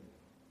did.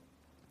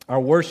 Our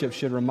worship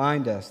should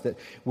remind us that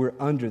we're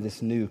under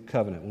this new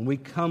covenant. When we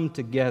come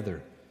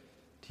together,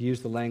 to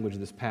use the language of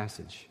this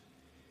passage,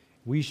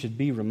 we should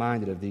be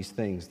reminded of these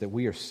things, that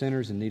we are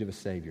sinners in need of a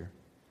Savior.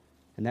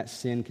 And that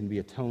sin can be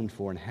atoned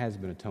for and has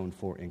been atoned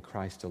for in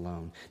Christ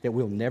alone. That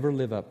we'll never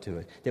live up to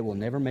it. That we'll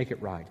never make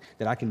it right.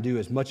 That I can do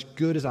as much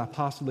good as I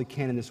possibly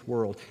can in this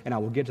world, and I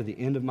will get to the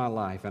end of my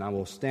life, and I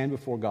will stand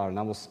before God,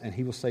 and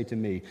He will say to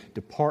me,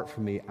 "Depart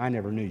from me, I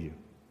never knew you."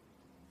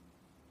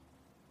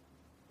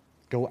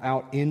 Go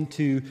out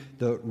into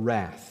the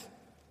wrath.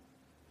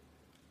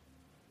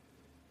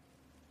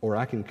 Or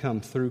I can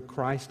come through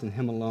Christ and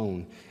Him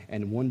alone,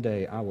 and one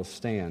day I will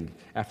stand.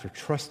 After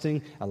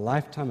trusting, a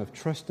lifetime of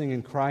trusting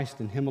in Christ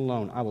and Him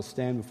alone, I will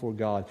stand before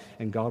God,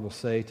 and God will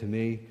say to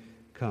me,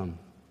 "Come,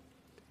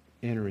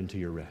 enter into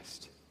your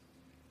rest."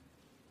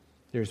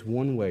 There's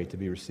one way to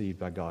be received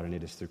by God, and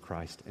it is through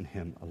Christ and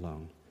Him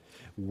alone.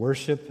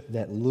 Worship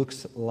that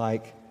looks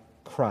like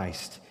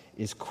Christ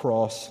is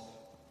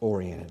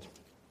cross-oriented.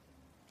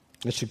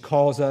 It should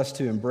cause us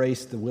to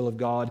embrace the will of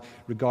God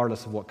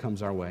regardless of what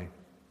comes our way.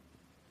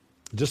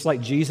 Just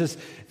like Jesus,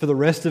 for the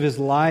rest of His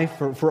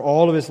life, for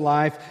all of His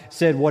life,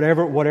 said,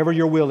 whatever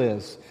your will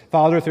is.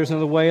 Father, if there's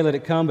another way, let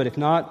it come, but if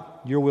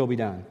not, your will be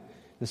done.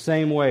 The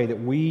same way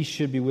that we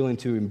should be willing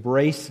to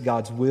embrace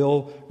God's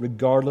will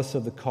regardless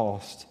of the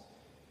cost.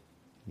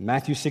 In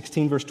Matthew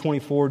 16, verse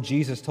 24,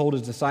 Jesus told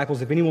His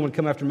disciples, "If anyone would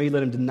come after me,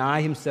 let him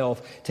deny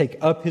himself, take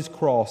up his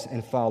cross,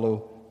 and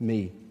follow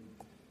me."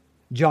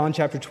 John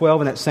chapter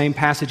 12, in that same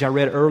passage I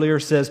read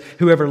earlier, says,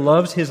 "Whoever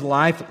loves his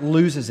life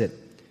loses it.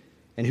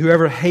 And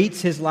whoever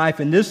hates his life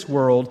in this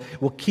world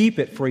will keep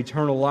it for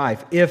eternal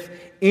life. If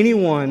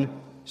anyone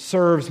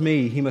serves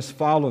me, he must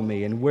follow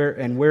me. And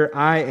where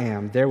I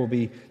am, there will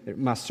be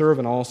my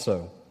servant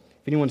also.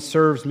 If anyone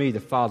serves me,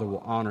 the Father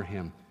will honor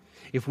him."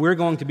 If we're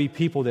going to be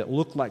people that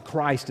look like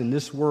Christ in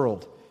this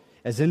world,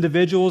 as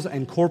individuals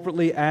and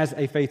corporately as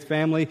a faith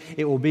family,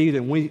 it will be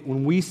that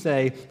when we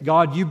say,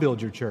 "God, you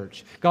build your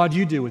church. God,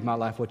 you do with my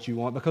life what you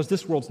want, because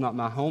this world's not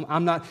my home.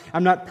 I'm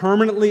not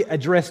permanently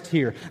addressed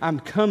here.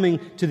 I'm coming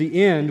to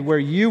the end where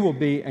you will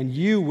be, and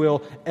you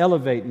will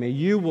elevate me.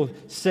 You will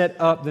set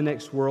up the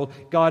next world.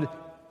 God,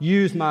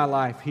 use my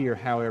life here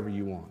however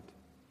you want."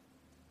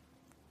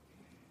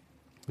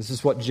 This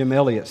is what Jim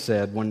Elliot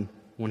said when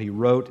he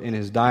wrote in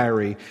his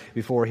diary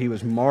before he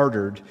was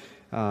martyred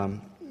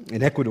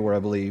in Ecuador, I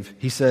believe.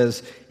 He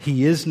says,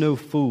 "He is no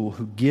fool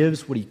who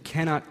gives what he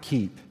cannot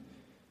keep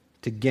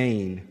to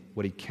gain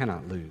what he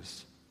cannot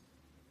lose."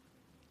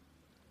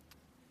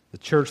 The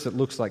church that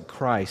looks like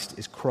Christ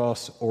is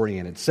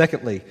cross-oriented.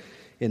 Secondly,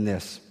 in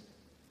this,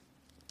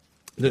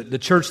 the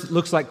church that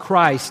looks like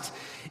Christ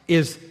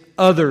is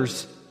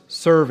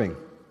others-serving.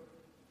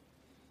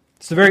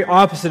 It's the very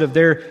opposite of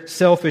their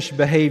selfish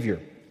behavior.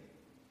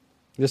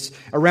 This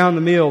around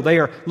the meal, they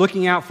are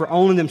looking out for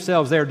only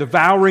themselves. They are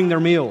devouring their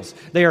meals.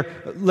 They are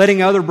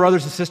letting other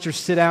brothers and sisters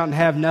sit out and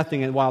have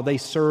nothing while they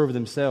serve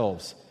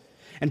themselves.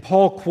 And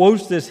Paul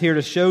quotes this here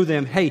to show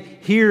them, hey,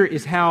 here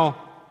is how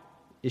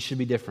it should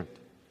be different.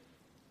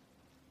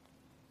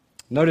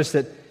 Notice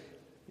that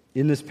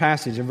in this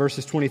passage, in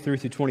verses 23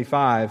 through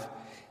 25,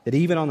 that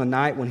even on the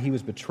night when he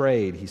was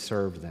betrayed, he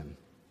served them.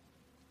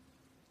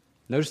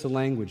 Notice the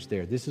language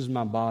there. "This is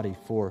my body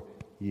for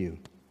you."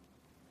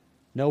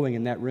 Knowing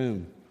in that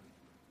room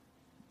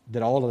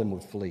that all of them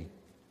would flee,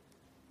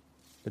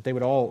 that they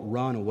would all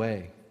run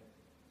away.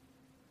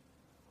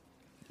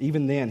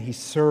 Even then, he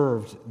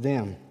served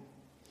them.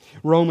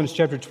 Romans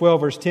chapter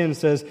 12, verse 10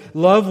 says,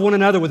 "Love one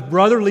another with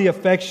brotherly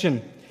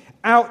affection.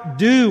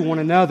 Outdo one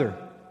another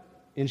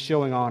in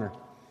showing honor."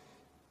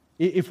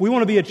 If we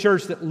want to be a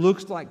church that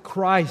looks like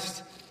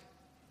Christ,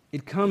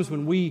 it comes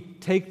when we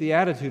take the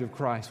attitude of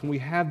Christ, when we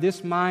have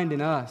this mind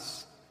in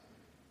us,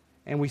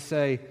 and we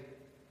say,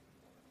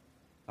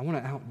 I want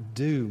to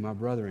outdo my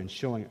brother in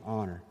showing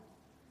honor.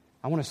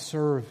 I want to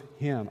serve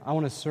him. I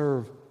want to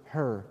serve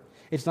her.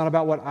 It's not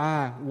about what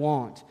I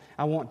want.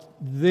 I want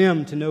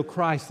them to know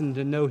Christ and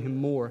to know Him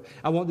more.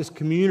 I want this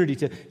community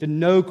to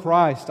know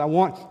Christ. I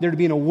want there to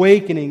be an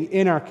awakening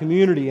in our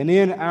community and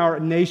in our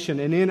nation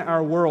and in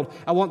our world.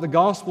 I want the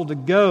gospel to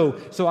go,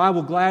 so I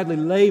will gladly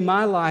lay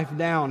my life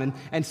down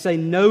and say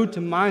no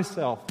to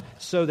myself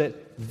so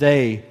that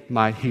they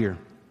might hear.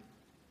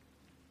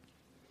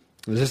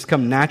 Does this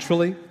come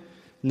naturally?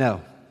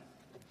 No.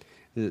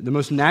 The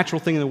most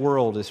natural thing in the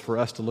world is for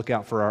us to look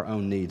out for our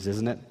own needs,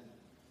 isn't it?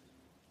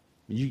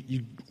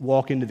 You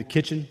walk into the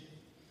kitchen.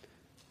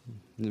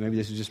 Maybe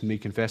this is just me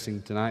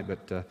confessing tonight,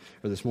 or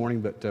this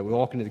morning, but we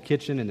walk into the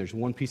kitchen and there's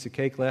one piece of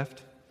cake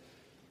left.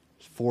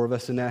 There's 4 of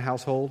us in that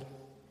household.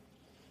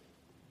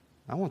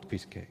 I want the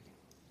piece of cake.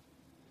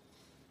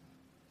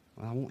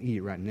 Well, I won't eat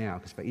it right now,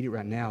 because if I eat it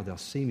right now, they'll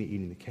see me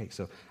eating the cake.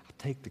 So I'll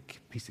take the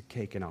piece of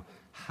cake and I'll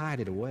hide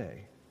it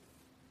away.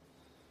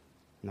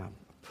 Now,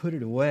 put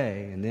it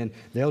away, and then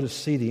they'll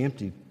just see the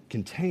empty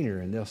container,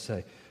 and they'll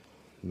say,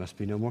 must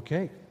be no more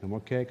cake. No more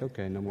cake?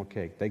 Okay, no more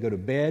cake. They go to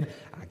bed,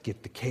 I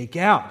get the cake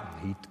out,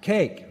 and eat the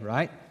cake,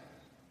 right?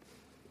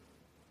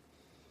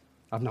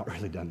 I've not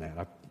really done that,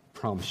 I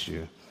promise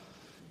you.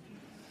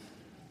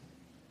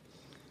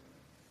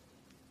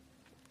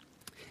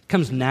 It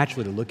comes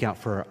naturally to look out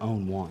for our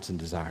own wants and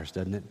desires,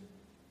 doesn't it?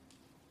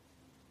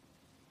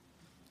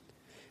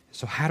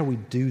 So how do we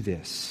do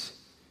this?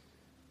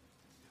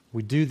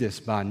 We do this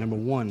by, number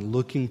one,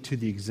 looking to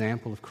the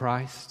example of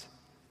Christ,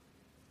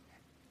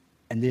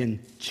 and then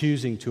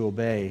choosing to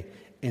obey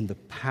in the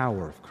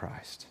power of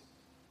Christ.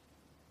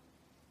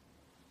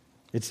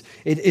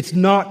 It's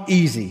not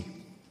easy.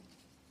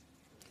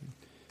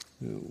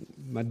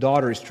 My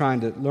daughter is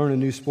trying to learn a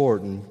new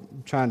sport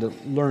and trying to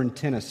learn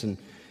tennis. And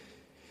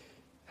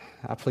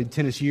I played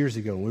tennis years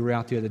ago. We were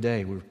out the other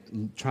day. We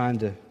were trying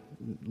to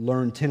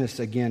learn tennis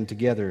again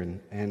together.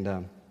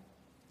 And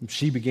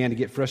she began to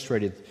get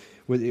frustrated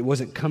with it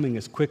wasn't coming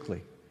as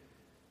quickly.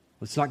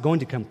 It's not going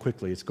to come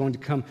quickly. It's going to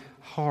come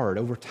hard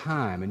over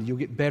time, and you'll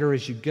get better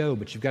as you go,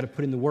 but you've got to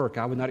put in the work.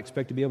 I would not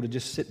expect to be able to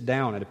just sit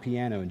down at a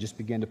piano and just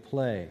begin to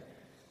play.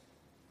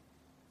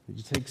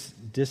 It takes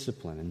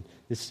discipline, and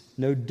it's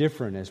no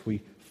different as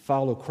we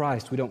follow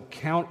Christ. We don't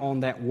count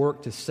on that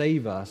work to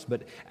save us,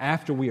 but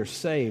after we are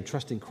saved,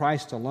 trusting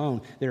Christ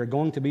alone, there are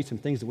going to be some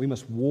things that we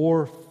must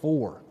war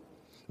for.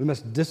 We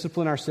must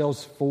discipline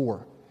ourselves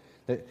for.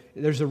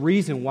 There's a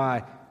reason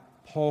why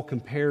Paul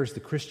compares the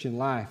Christian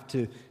life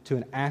to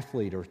an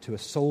athlete or to a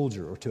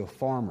soldier or to a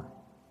farmer.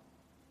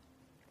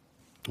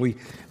 We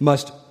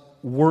must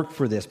work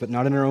for this, but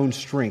not in our own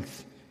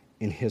strength,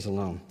 in His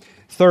alone.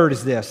 Third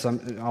is this.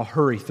 I'll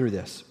hurry through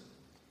this.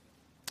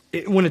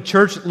 When a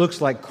church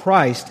looks like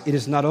Christ, it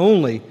is not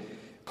only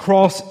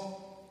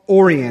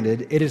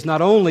cross-oriented, it is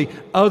not only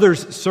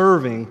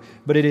others-serving,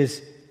 but it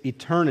is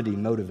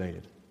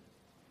eternity-motivated.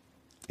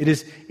 It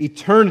is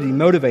eternity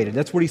motivated.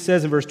 That's what he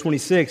says in verse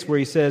 26, where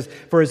he says,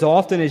 "For as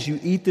often as you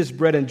eat this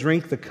bread and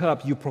drink the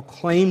cup, you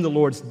proclaim the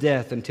Lord's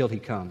death until He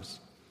comes."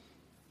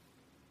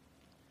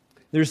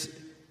 There's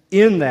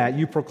in that,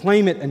 you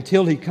proclaim it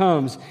until He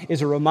comes,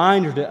 is a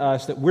reminder to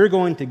us that we're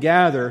going to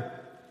gather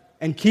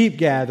and keep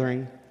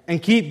gathering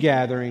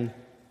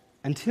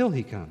until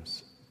He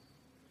comes.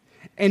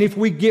 And if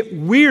we get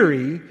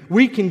weary,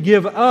 we can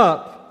give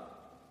up.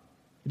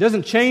 It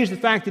doesn't change the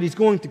fact that He's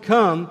going to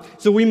come,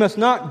 so we must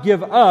not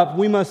give up.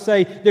 We must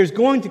say, there's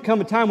going to come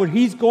a time when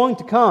He's going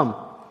to come.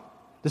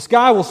 The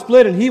sky will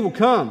split and He will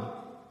come.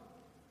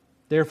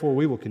 Therefore,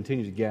 we will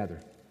continue to gather.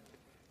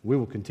 We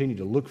will continue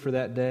to look for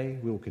that day.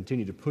 We will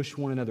continue to push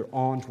one another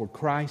on toward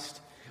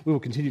Christ. We will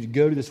continue to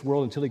go to this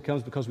world until He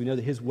comes, because we know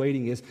that His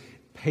waiting is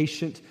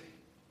patient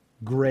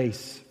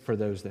grace for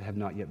those that have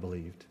not yet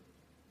believed.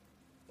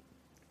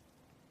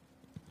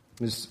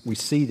 As we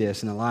see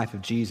this in the life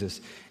of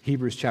Jesus,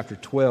 Hebrews chapter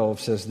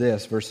 12 says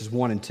this, verses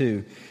 1 and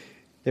 2.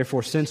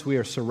 "Therefore, since we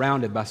are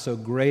surrounded by so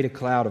great a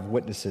cloud of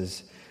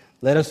witnesses,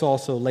 let us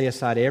also lay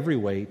aside every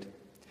weight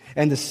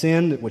and the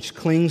sin which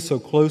clings so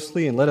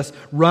closely, and let us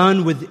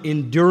run with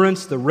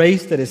endurance the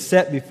race that is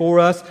set before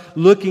us,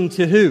 looking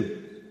to" who?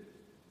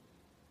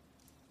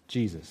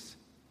 Jesus,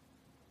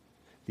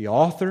 the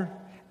author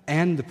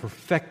and the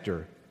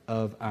perfecter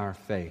of our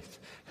faith,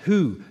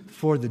 who,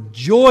 for the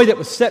joy that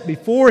was set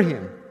before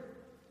Him,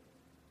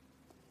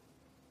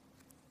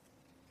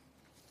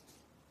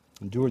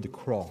 endured the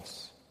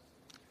cross,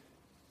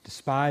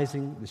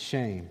 despising the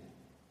shame,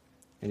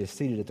 and is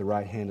seated at the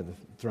right hand of the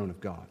throne of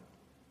God.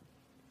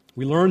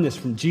 We learn this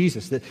from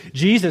Jesus, that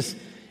Jesus,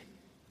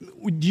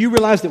 do you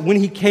realize that when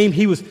He came,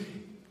 He was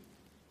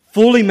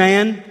fully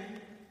man?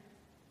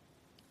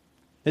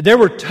 That there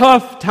were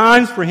tough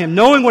times for Him,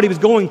 knowing what He was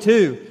going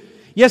to.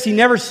 Yes, He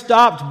never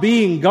stopped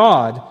being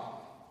God,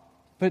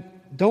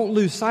 but don't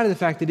lose sight of the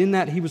fact that in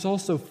that He was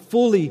also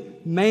fully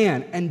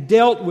man and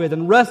dealt with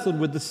and wrestled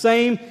with the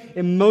same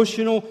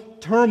emotional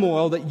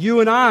turmoil that you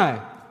and I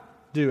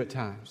do at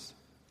times.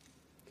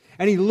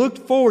 And He looked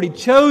forward. He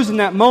chose in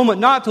that moment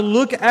not to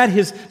look at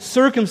His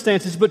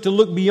circumstances, but to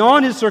look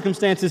beyond His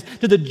circumstances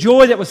to the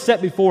joy that was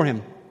set before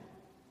Him.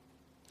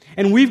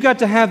 And we've got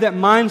to have that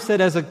mindset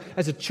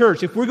as a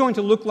church. If we're going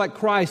to look like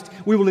Christ,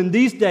 we will, in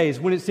these days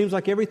when it seems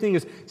like everything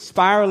is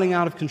spiraling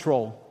out of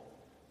control,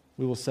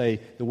 we will say,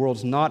 the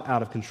world's not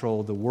out of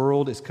control. The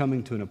world is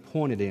coming to an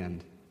appointed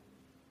end.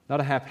 Not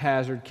a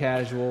haphazard,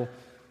 casual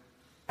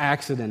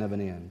accident of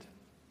an end,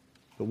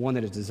 but one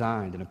that is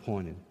designed and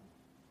appointed.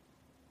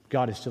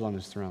 God is still on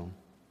His throne,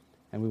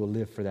 and we will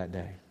live for that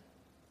day.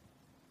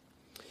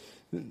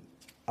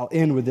 I'll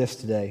end with this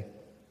today.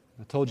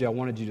 I told you I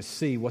wanted you to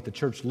see what the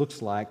church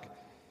looks like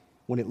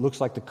when it looks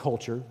like the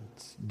culture.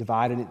 It's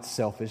divided, it's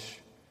selfish.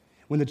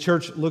 When the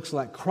church looks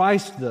like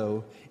Christ,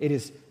 though, it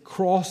is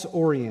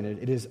cross-oriented,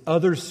 it is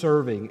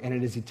others-serving, and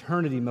it is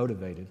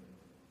eternity-motivated.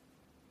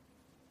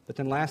 But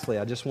then lastly,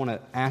 I just want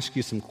to ask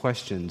you some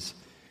questions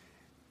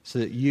so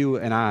that you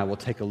and I will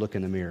take a look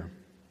in the mirror.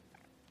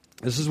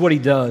 This is what he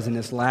does in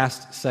this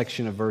last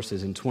section of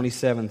verses in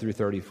 27 through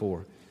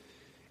 34.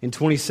 In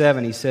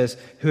 27, he says,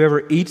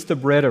 "Whoever eats the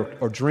bread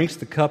or drinks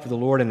the cup of the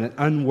Lord in an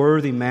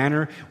unworthy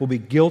manner will be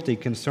guilty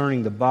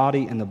concerning the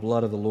body and the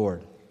blood of the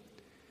Lord."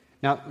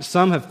 Now,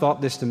 some have thought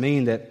this to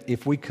mean that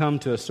if we come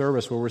to a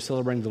service where we're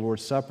celebrating the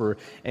Lord's Supper,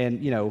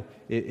 and,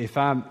 if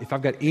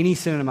I've got any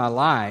sin in my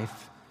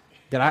life,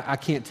 that I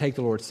can't take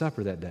the Lord's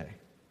Supper that day.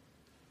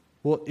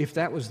 Well, if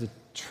that was the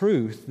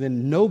truth,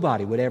 then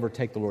nobody would ever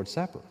take the Lord's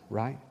Supper,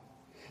 right?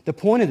 The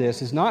point of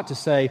this is not to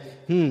say,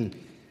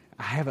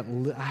 I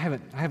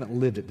haven't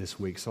lived it this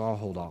week, so I'll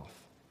hold off.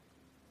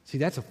 See,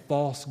 that's a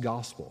false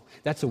gospel.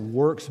 That's a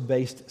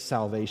works-based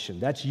salvation.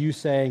 That's you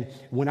saying,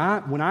 when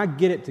I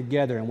get it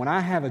together and when I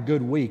have a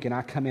good week and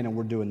I come in and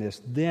we're doing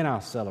this, then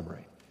I'll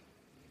celebrate.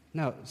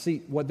 No,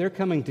 see, what they're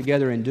coming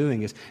together and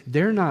doing is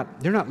they're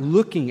not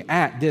looking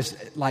at this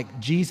like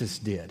Jesus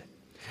did.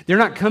 They're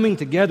not coming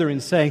together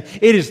and saying,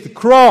 it is the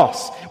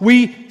cross.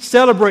 We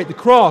celebrate the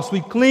cross.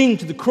 We cling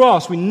to the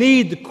cross. We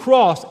need the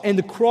cross. And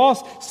the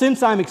cross,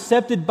 since I'm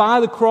accepted by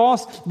the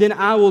cross, then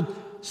I will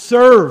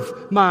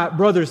serve my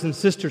brothers and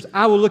sisters.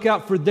 I will look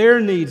out for their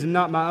needs and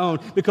not my own.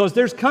 Because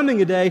there's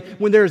coming a day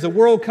when there's a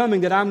world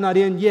coming that I'm not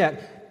in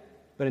yet.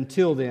 But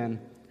until then,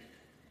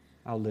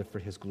 I'll live for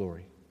His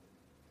glory.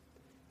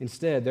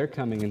 Instead, they're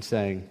coming and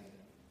saying,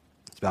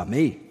 it's about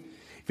me.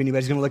 If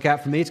anybody's going to look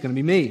out for me, it's going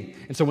to be me.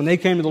 And so when they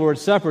came to the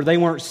Lord's Supper, they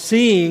weren't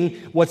seeing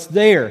what's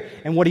there.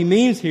 And what he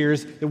means here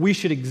is that we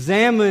should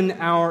examine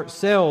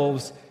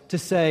ourselves to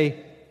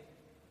say,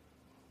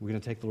 we're going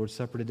to take the Lord's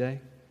Supper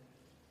today?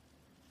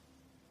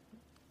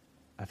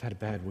 I've had a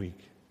bad week.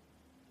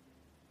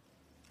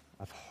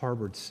 I've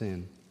harbored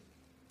sin.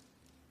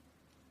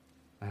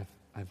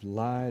 I've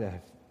lied.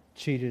 I've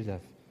cheated.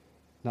 I've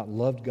not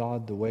loved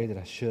God the way that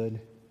I should.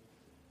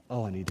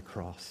 Oh, I need the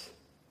cross.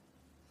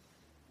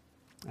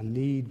 I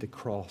need the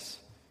cross.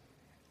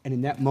 And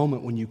in that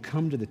moment, when you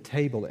come to the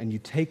table and you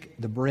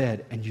take the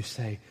bread and you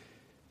say,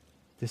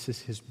 this is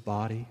His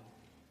body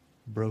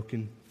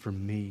broken for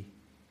me.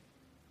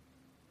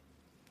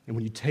 And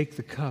when you take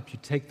the cup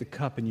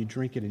and you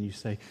drink it and you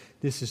say,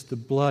 this is the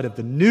blood of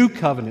the new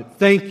covenant.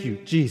 Thank you,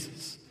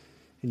 Jesus.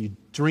 And you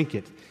drink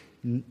it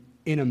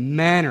in a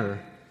manner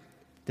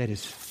that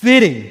is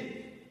fitting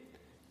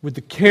with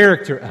the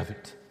character of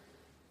it.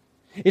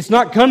 It's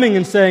not coming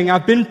and saying,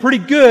 I've been pretty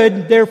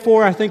good,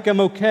 therefore I think I'm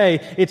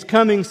okay. It's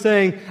coming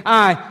saying,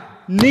 I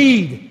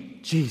need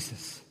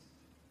Jesus.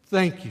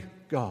 Thank you,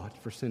 God,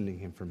 for sending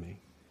Him for me.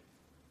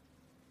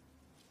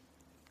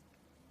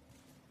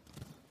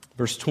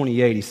 Verse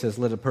 28, he says,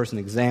 let a person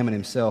examine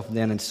himself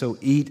then, and so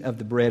eat of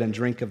the bread and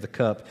drink of the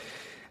cup.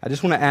 I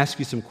just want to ask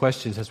you some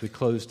questions as we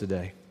close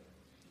today.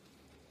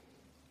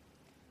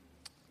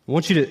 I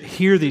want you to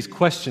hear these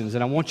questions,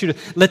 and I want you to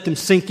let them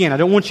sink in. I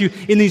don't want you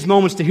in these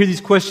moments to hear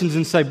these questions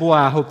and say, boy,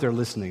 I hope they're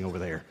listening over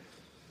there.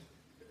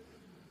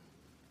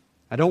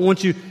 I don't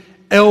want you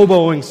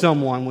elbowing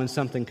someone when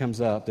something comes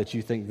up that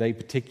you think they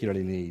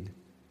particularly need.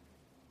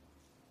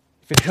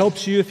 If it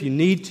helps you, if you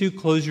need to,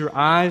 close your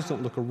eyes,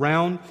 don't look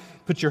around.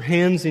 Put your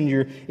hands in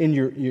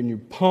your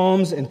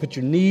palms and put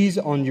your knees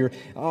on your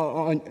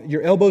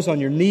elbows on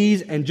your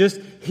knees and just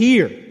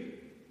hear.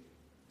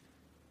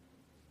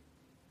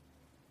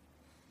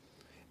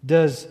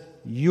 Does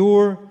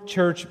your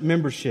church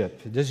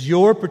membership, does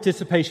your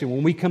participation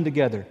when we come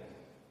together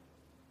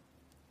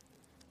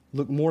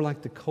look more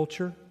like the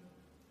culture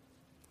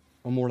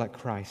or more like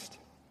Christ?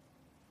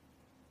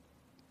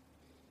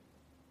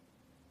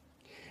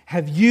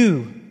 Have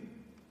you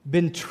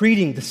been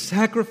treating the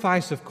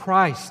sacrifice of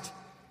Christ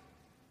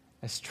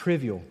as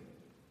trivial?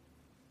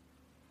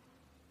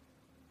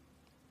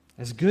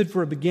 As good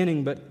for a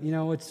beginning, but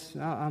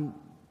I'm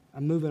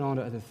moving on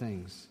to other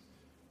things.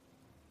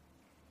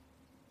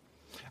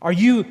 Are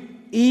you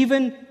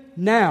even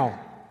now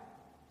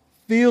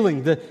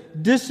feeling the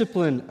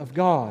discipline of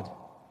God?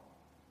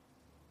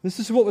 This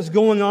is what was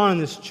going on in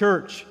this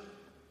church.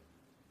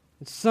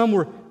 And some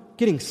were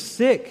getting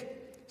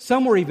sick.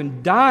 Some were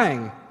even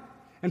dying.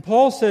 And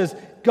Paul says,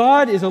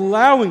 God is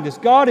allowing this.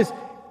 God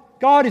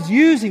is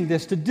using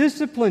this to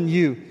discipline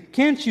you.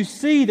 Can't you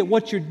see that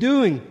what you're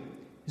doing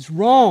is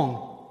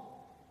wrong?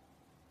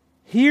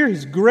 Hear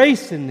His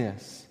grace in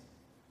this.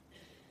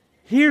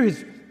 Hear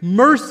His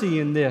mercy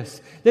in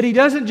this. That He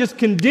doesn't just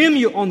condemn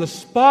you on the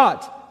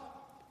spot.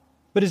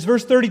 But as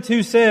verse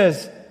 32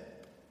 says,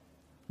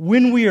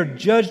 when we are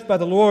judged by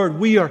the Lord,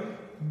 we are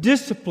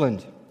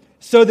disciplined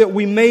so that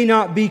we may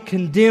not be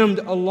condemned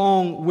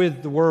along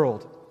with the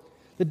world.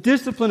 The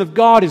discipline of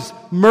God is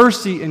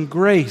mercy and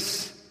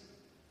grace.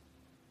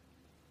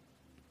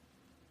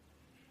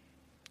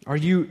 Are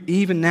you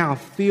even now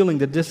feeling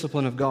the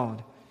discipline of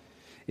God?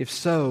 If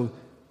so,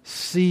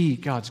 see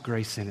God's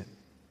grace in it.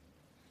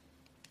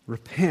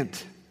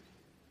 Repent.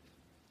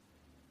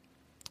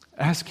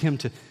 Ask Him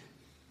to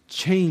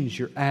change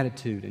your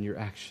attitude and your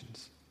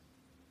actions.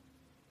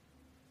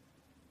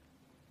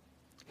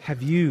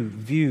 Have you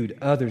viewed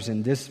others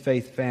in this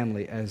faith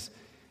family as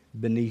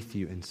beneath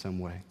you in some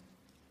way?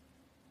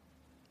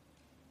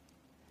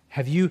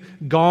 Have you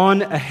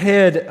gone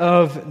ahead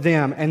of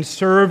them and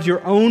served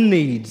your own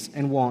needs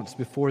and wants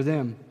before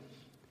them?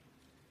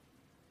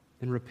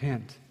 Then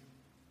repent.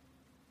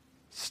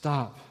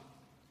 Stop.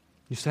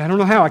 You say, I don't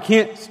know how, I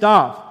can't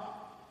stop.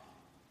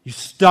 You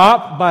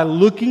stop by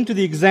looking to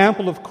the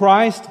example of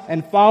Christ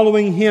and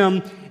following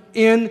Him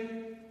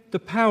in the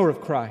power of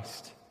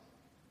Christ.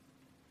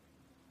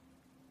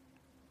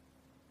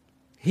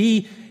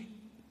 He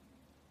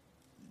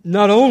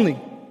not only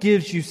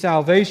gives you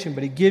salvation,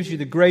 but He gives you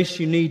the grace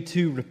you need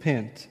to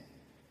repent.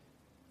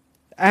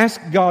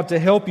 Ask God to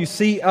help you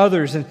see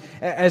others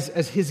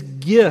as His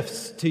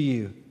gifts to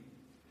you.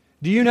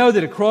 Do you know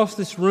that across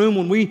this room,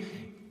 when we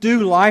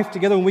do life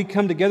together, when we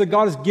come together,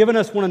 God has given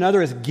us one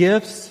another as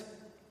gifts?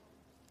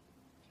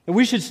 And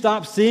we should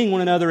stop seeing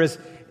one another as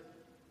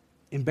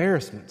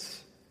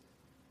embarrassments,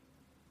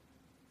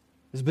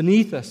 as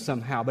beneath us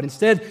somehow, but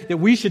instead that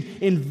we should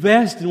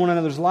invest in one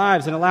another's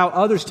lives and allow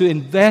others to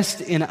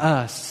invest in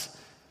us.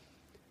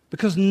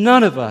 Because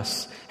none of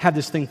us have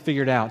this thing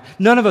figured out.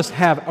 None of us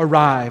have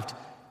arrived.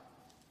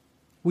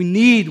 We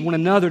need one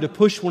another to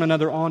push one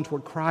another on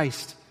toward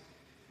Christ.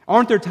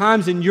 Aren't there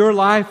times in your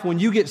life when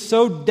you get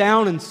so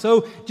down and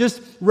so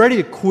just ready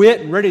to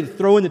quit and ready to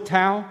throw in the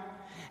towel?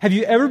 Have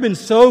you ever been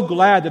so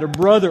glad that a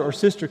brother or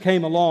sister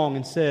came along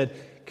and said,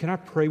 "Can I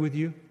pray with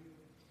you?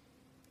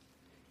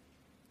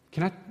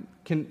 Can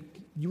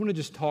you want to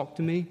just talk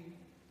to me?"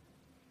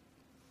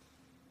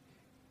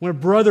 When a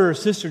brother or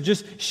sister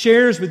just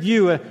shares with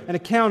you an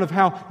account of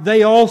how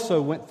they also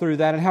went through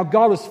that and how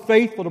God was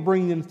faithful to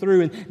bring them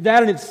through, and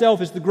that in itself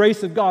is the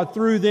grace of God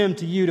through them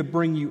to you to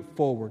bring you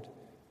forward.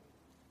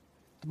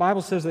 The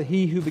Bible says that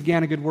He who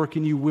began a good work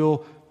in you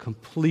will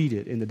complete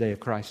it in the day of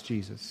Christ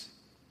Jesus.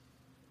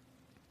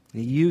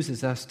 And He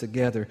uses us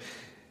together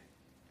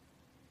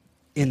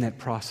in that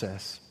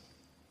process.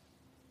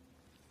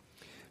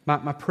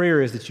 My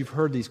prayer is that you've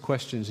heard these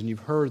questions and you've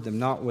heard them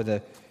not with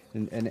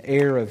an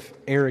air of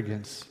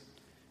arrogance,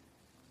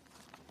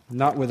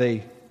 not with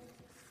a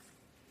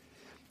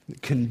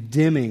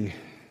condemning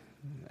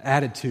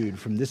attitude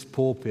from this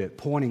pulpit,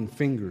 pointing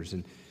fingers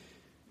and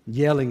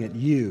yelling at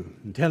you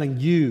and telling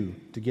you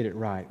to get it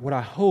right. What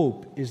I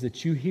hope is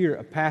that you hear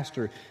a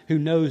pastor who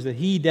knows that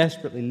he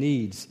desperately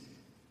needs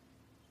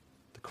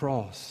the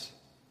cross.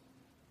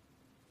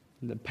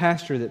 The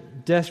pastor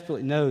that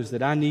desperately knows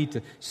that I need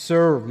to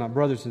serve my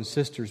brothers and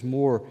sisters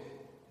more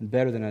and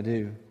better than I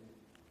do.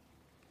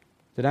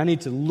 That I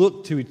need to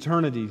look to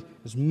eternity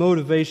as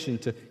motivation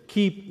to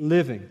keep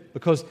living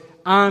because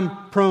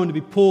I'm prone to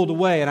be pulled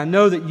away, and I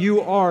know that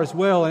you are as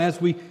well. And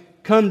as we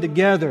come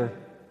together,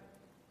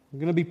 we're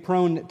going to be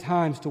prone at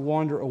times to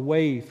wander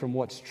away from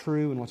what's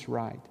true and what's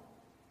right.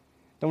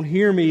 Don't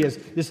hear me as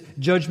this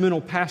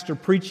judgmental pastor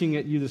preaching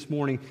at you this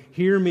morning.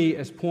 Hear me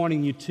as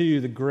pointing you to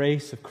the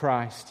grace of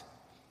Christ.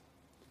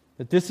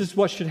 That this is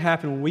what should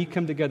happen when we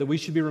come together. We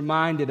should be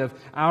reminded of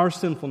our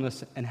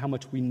sinfulness and how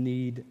much we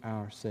need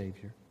our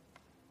Savior.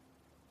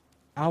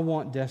 I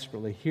want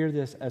desperately, hear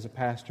this as a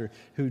pastor,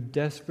 who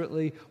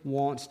desperately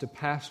wants to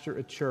pastor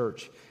a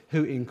church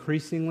who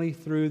increasingly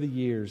through the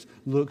years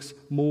looks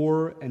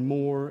more and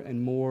more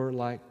and more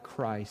like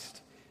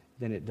Christ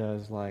than it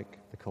does like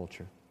the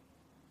culture.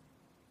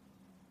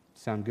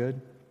 Sound good?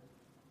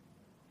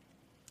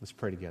 Let's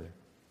pray together.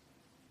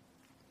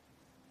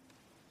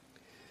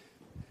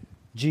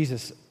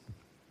 Jesus,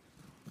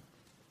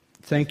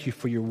 thank you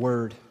for your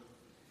word.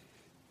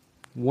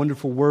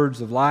 Wonderful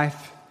words of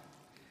life.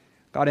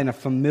 God, in a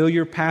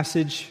familiar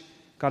passage,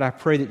 God, I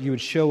pray that you would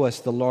show us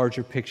the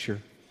larger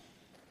picture.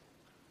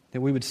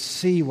 That we would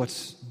see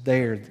what's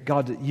there.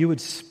 God, that you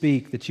would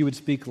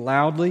speak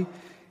loudly,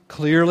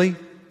 clearly.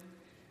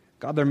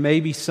 God, there may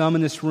be some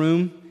in this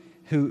room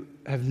who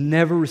have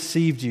never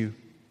received you.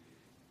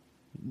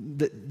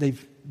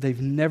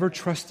 They've never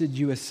trusted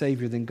you as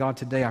Savior. Then God,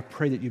 today I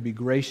pray that you'd be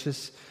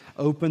gracious,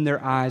 open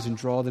their eyes and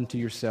draw them to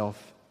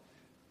yourself.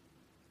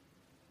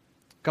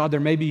 God, there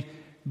may be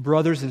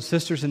brothers and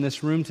sisters in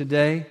this room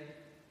today,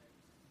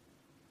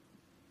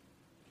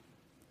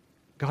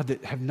 God,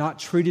 that have not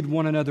treated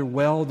one another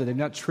well, that have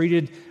not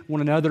treated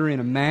one another in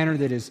a manner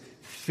that is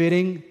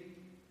fitting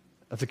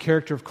of the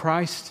character of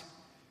Christ.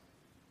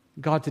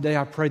 God, today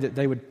I pray that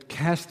they would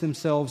cast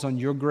themselves on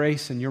your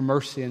grace and your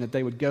mercy, and that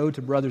they would go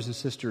to brothers and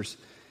sisters,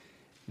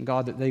 and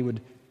God, that they would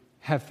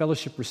have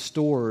fellowship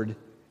restored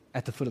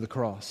at the foot of the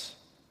cross.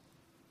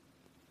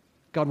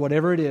 God,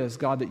 whatever it is,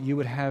 God, that you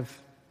would have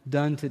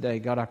done today,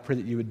 God, I pray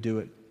that you would do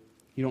it.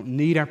 You don't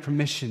need our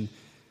permission.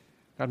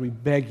 God, we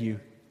beg you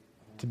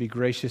to be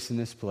gracious in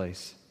this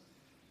place.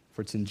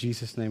 For it's in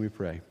Jesus' name we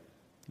pray.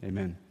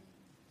 Amen.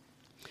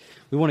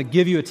 We want to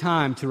give you a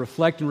time to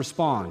reflect and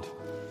respond.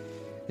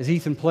 As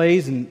Ethan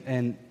plays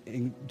and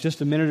in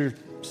just a minute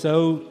or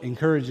so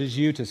encourages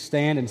you to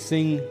stand and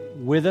sing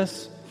with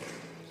us,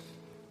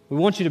 we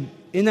want you to,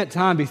 in that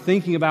time, be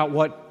thinking about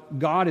what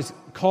God is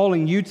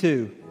calling you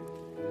to.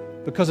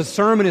 Because a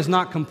sermon is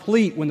not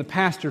complete when the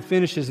pastor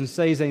finishes and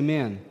says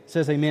amen.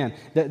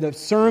 The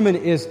sermon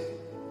is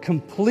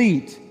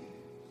complete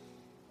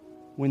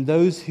when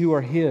those who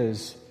are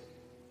his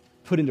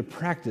put into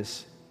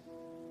practice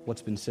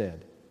what's been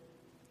said.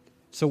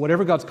 So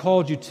whatever God's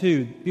called you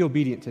to, be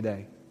obedient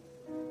today.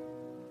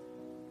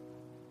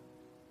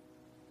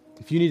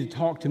 If you need to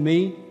talk to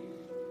me,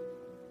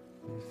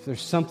 if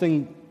there's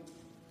something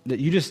that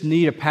you just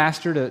need a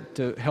pastor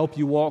to help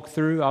you walk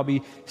through, I'll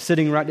be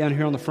sitting right down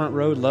here on the front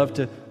row. I'd love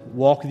to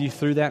walk with you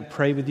through that,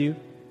 pray with you,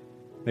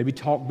 maybe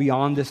talk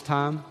beyond this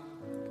time.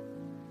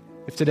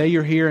 If today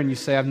you're here and you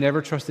say, I've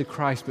never trusted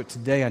Christ, but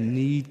today I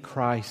need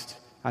Christ,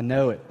 I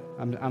know it,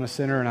 I'm a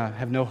sinner and I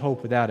have no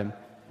hope without Him,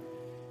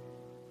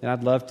 then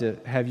I'd love to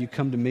have you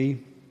come to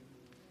me.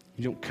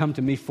 You don't come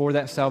to me for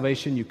that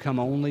salvation, you come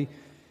only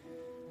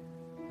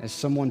as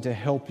someone to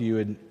help you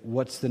in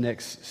what's the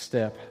next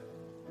step.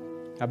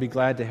 I'll be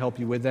glad to help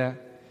you with that.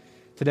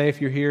 Today,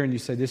 if you're here and you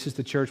say, this is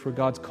the church where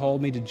God's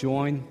called me to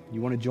join,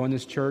 you want to join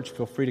this church,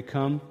 feel free to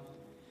come.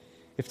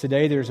 If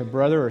today there's a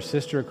brother or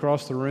sister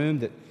across the room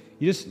that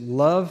you just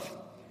love,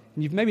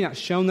 and you've maybe not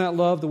shown that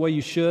love the way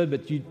you should,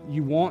 but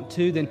you want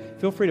to, then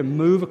feel free to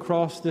move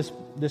across this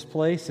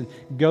place and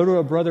go to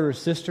a brother or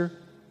sister,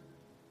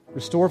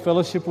 restore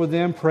fellowship with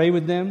them, pray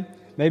with them.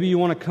 Maybe you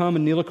want to come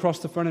and kneel across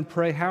the front and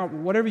pray.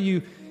 Whatever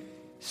you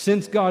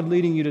sense God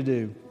leading you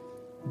to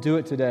do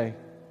it today.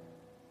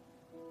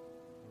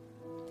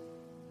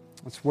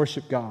 Let's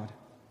worship God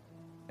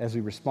as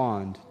we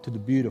respond to the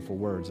beautiful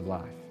words of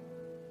life.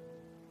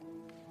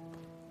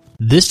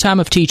 This time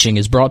of teaching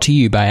is brought to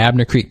you by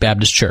Abner Creek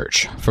Baptist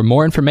Church. For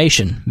more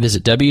information,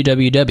 visit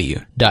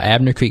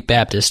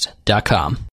www.abnercreekbaptist.com.